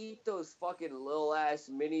won't eat those fucking little ass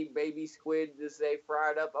mini baby squid that they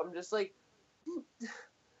fried up. I'm just like,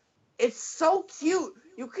 it's so cute.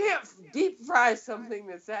 You can't deep fry something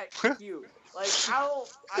that's that cute. Like,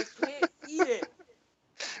 I can't eat it.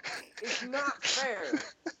 It's not fair.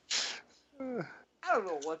 I don't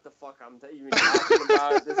know what the fuck I'm even talking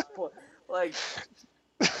about at this point. Like,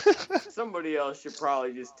 somebody else should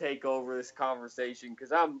probably just take over this conversation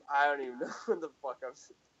because I don't even know what the fuck I'm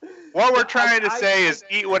saying. What we're trying to say is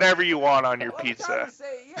eat whatever you want on your What I'm trying pizza. to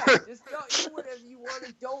say, just don't eat whatever you want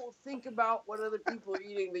and don't think about what other people are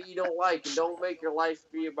eating that you don't like and don't make your life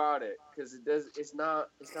be about it because it's not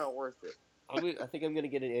worth it. I think I'm gonna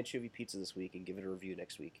get an anchovy pizza this week and give it a review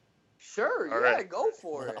next week. Sure, All yeah, right. go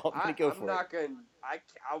for it. I'm gonna go for I'm not gonna.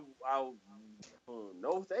 I'll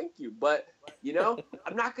no, thank you. But you know,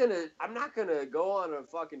 I'm not gonna go on a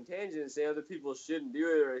fucking tangent and say other people shouldn't do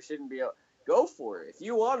it or they shouldn't be able. Go for it. If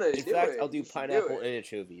you want to In do fact, it, I'll do you should pineapple do it.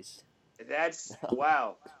 anchovies. That's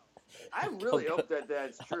wow. I really go- hope that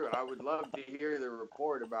that's true. I would love to hear the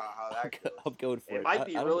report about how that goes. I'm going for it. It might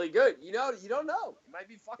be I don't- really good. You know, you don't know. It might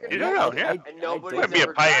be fucking You don't know, amazing. yeah. And I nobody's Might be a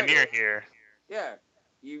ever tried pioneer it. here. Yeah.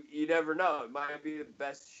 You never know. It might be the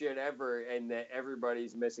best shit ever, and that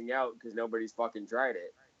everybody's missing out because nobody's fucking tried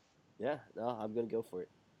it. Yeah, no, I'm gonna go for it.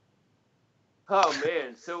 Oh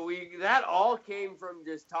man, so that all came from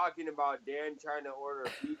just talking about Dan trying to order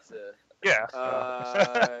a pizza. Yeah.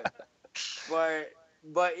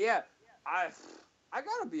 But yeah, I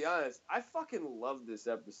gotta be honest. I fucking love this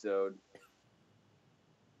episode.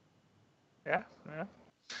 yeah.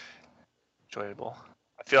 Enjoyable.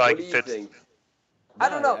 I feel What like do it you fits. think? I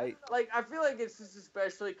don't know. I Like, I feel like it's just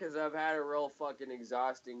especially because I've had a real fucking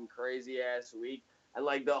exhausting, crazy ass week, and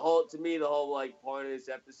like the whole like point of this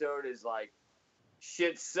episode is like,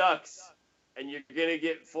 shit sucks, and you're gonna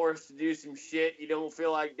get forced to do some shit you don't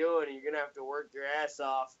feel like doing, and you're gonna have to work your ass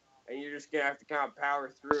off, and you're just gonna have to kind of power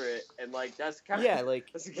through it, and like that's kind yeah, of like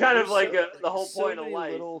that's kind of there's like so- the whole so point of many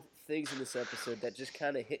life. little things in this episode that just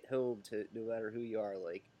kind of hit home to no matter who you are.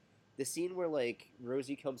 Like the scene where like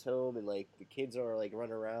Rosie comes home and like the kids are like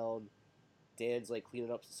running around, Dan's like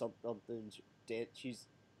cleaning up something. She's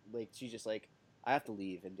just like, I have to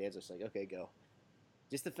leave, and Dan's just like, okay, go.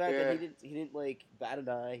 Just the fact that he didn't like bat an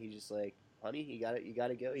eye. He's just like, honey, you gotta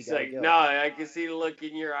go. You He's gotta like, go. no, I can see the look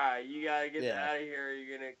in your eye. You gotta get Yeah. out of here. Or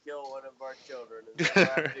you're gonna kill one of our children. And then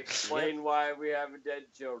I have to explain why we have a dead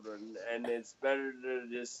children, and it's better to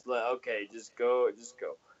just like, okay, just go.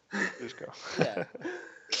 Just go. Yeah.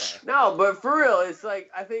 No, but for real, it's like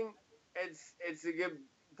I think it's a good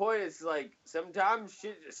point. It's like sometimes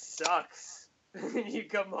shit just sucks. You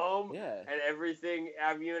come home Yeah. and everything,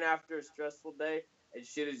 even after a stressful day, and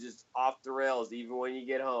shit is just off the rails even when you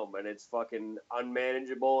get home, and it's fucking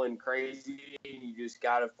unmanageable and crazy, and you just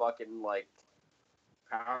gotta fucking like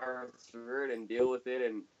power through it and deal with it.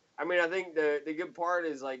 And I mean, I think the good part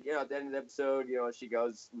is like, you know, at the end of the episode, you know, she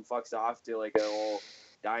goes and fucks off to like a little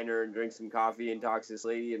diner and drinks some coffee and talks to this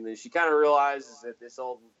lady, and then she kind of realizes that this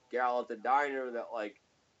old gal at the diner that like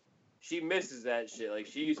she misses that shit. Like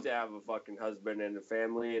she used to have a fucking husband and a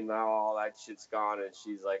family, and now all that shit's gone, and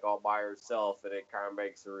she's like all by herself, and it kind of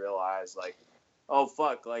makes her realize like, oh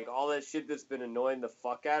fuck, like all that shit that's been annoying the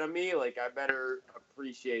fuck out of me, like I better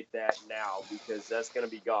appreciate that now because that's gonna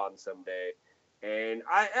be gone someday. And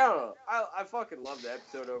I don't know, I fucking loved the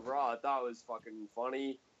episode overall. I thought it was fucking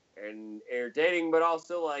funny and entertaining, but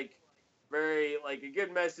also like very like a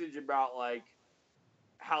good message about like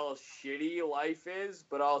how shitty life is,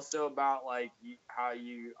 but also about like how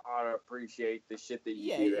you ought to appreciate the shit that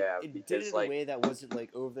you do have. It did Because it in like, a way that wasn't like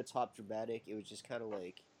over the top dramatic. It was just kind of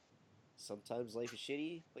like, sometimes life is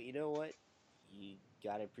shitty, but you know what? You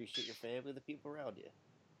gotta appreciate your family and the people around you.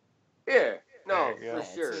 yeah, no, There you go. for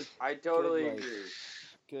Yeah, sure, it's I totally good, like, agree.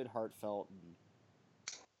 Good, heartfelt, and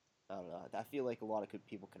I don't know. I feel like a lot of good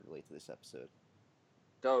people can relate to this episode.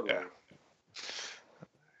 Totally. Yeah.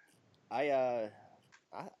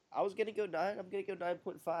 I was gonna go 9. I'm gonna go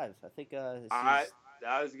 9.5. I think this I is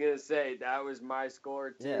was gonna say that was my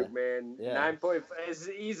score too, Yeah, man. yeah. 9.5 is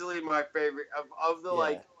easily my favorite of the Yeah.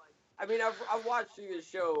 like. I mean, I've watched through the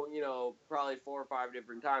show, you know, probably 4 or 5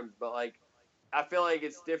 different times, but like, I feel like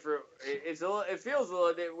it's different. It's a little, it feels a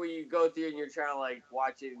little bit when you go through and you're trying to like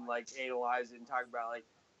watch it and like analyze it and talk about like,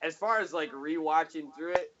 as far as like rewatching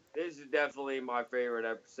through it, this is definitely my favorite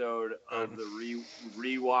episode of the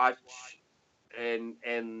rewatch. And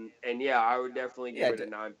yeah, I would definitely give it a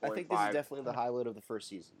 9.5. I think this is definitely the highlight of the first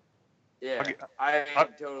season. Yeah, Okay. I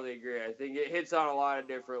totally agree. I think it hits on a lot of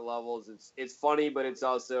different levels. It's funny, but it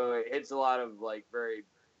hits a lot of like very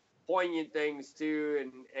poignant things too,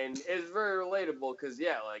 and it's very relatable because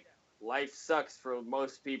yeah, like life sucks for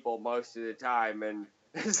most people most of the time, and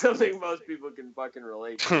it's something most people can fucking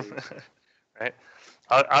relate to. Right.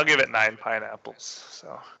 I'll give it 9 pineapples.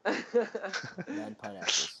 So 9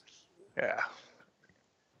 pineapples. yeah.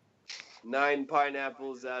 9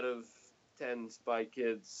 pineapples out of 10 Spy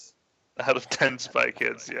Kids. Out of 10 Spy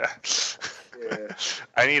Kids, yeah. Yeah.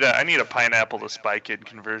 I need a pineapple to Spy Kid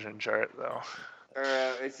conversion chart though.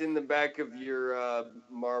 It's in the back of your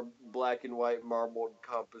black and white marbled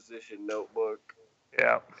composition notebook.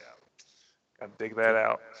 Yeah. Gotta dig that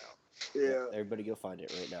out. Yeah. Everybody go find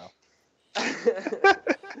it right now.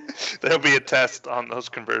 There'll be a test on those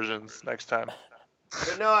conversions next time.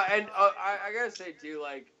 But no, and I gotta say too,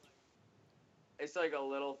 like, it's like a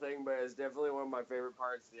little thing, but it's definitely one of my favorite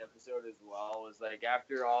parts of the episode as well. Was like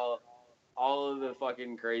after all all of the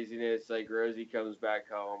fucking craziness. Like Rosie comes back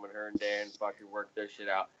home and her and Dan fucking work their shit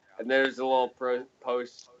out. And there's a little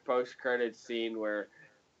post credit scene where,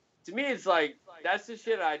 to me, it's like that's the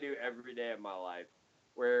shit I do every day of my life.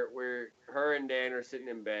 Where her and Dan are sitting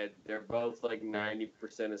in bed. They're both like 90%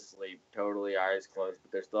 asleep, totally eyes closed,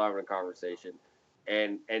 but they're still having a conversation.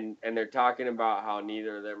 And they're talking about how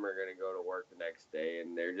neither of them are gonna go to work the next day,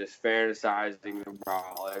 and they're just fantasizing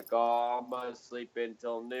about like, oh, I'm gonna sleep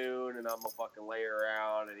until noon, and I'm gonna fucking lay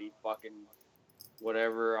around and eat fucking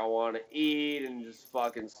whatever I want to eat, and just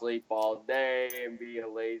fucking sleep all day and be a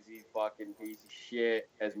lazy fucking piece of shit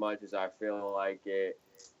as much as I feel like it,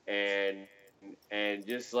 and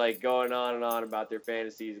just like going on and on about their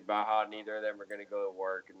fantasies about how neither of them are gonna go to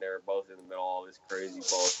work, and they're both in the middle of all this crazy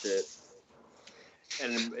bullshit.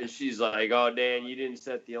 And she's like, "Oh, Dan, you didn't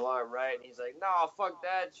set the alarm, right?" And he's like, "No, fuck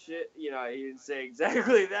that shit." You know, he didn't say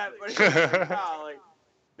exactly that, but he's like, "No, like,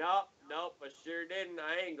 nope, I sure didn't.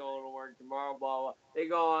 I ain't going to work tomorrow." Blah blah. They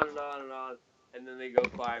go on and on and on, and then they go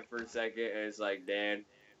quiet for a second, and it's like, "Dan,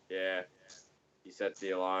 yeah, you set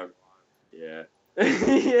the alarm, yeah." You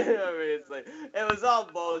know what I mean? It's like it was all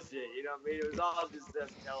bullshit. You know what I mean? It was all just them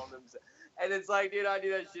telling them. And it's like, dude, I do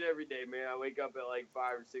that shit every day, man. I wake up at like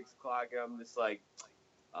 5 or 6 o'clock, and I'm just like,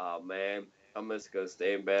 oh man, I'm just gonna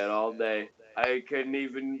stay in bed all day. I couldn't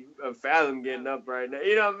even fathom getting up right now.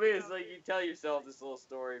 You know what I mean? It's like you tell yourself this little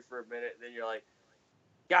story for a minute, and then you're like,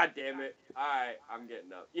 God damn it! All right, I'm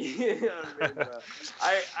getting up. You know what I mean? Bro?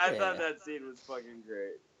 I thought that scene was fucking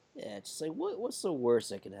great. Yeah, it's just like what's the worst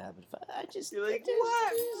that can happen? If I just You're like,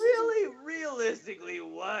 what? Really, realistically,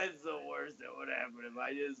 what's the worst that would happen if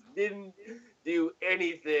I just didn't do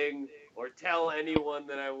anything or tell anyone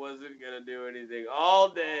that I wasn't gonna do anything all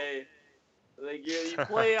day? Like you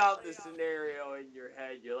play out the scenario in your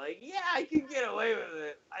head. You're like, yeah, I can get away with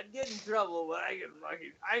it. I'd get in trouble, but I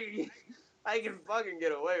can fucking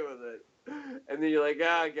get away with it. And then you're like,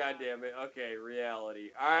 ah, god damn it. Okay,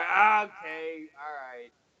 reality. All right, okay, all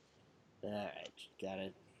right. Alright,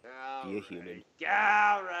 gotta be a human.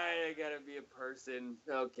 All right, I gotta be a person.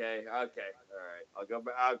 Okay, all right. I'll go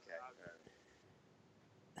back. Okay,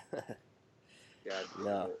 all right. God damn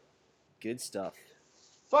No, it. good stuff.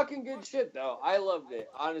 Fucking good shit, though. I loved it.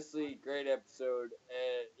 Honestly, great episode.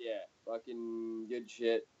 And yeah, fucking good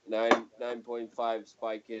shit. 9.5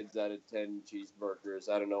 Spy Kids out of 10 cheeseburgers.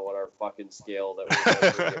 I don't know what our fucking scale that we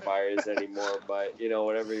never get by is anymore, but you know,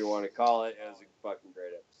 whatever you want to call it, it was a fucking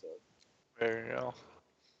great episode. There you go.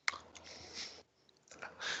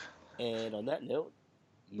 And on that note,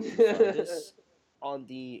 you can find us on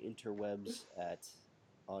the interwebs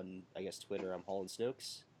on I guess Twitter. I'm Holland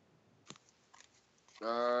Snokes.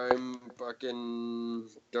 I'm fucking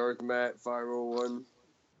Darth Matt 501.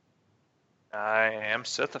 I am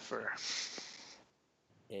Sithifer.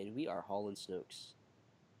 And we are Holland Snokes.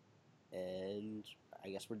 And I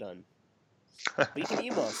guess we're done. But you can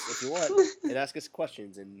email us if you want and ask us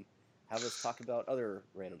questions and have us talk about other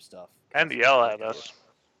random stuff. And yell at us.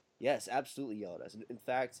 Yes, absolutely yell at us. In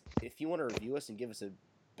fact, if you want to review us and give us a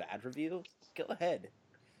bad review, go ahead.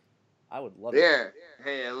 I would love it. Yeah.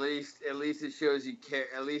 Hey, at least it shows you care.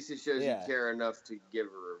 At least it shows you care enough to give a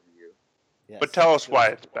review. Yes. But tell us why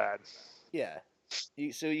it's bad. Yeah.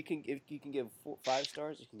 So you can give 5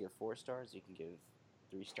 stars, you can give 4 stars, you can give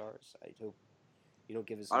 3 stars. I hope you don't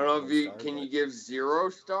give us. I don't know if you can you give 0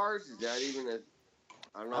 stars. Is that even a?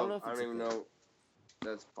 I don't even know.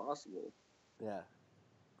 That's possible. Yeah,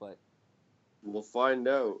 but we'll find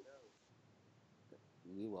out.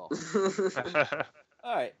 We will.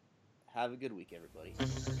 All right. Have a good week, everybody.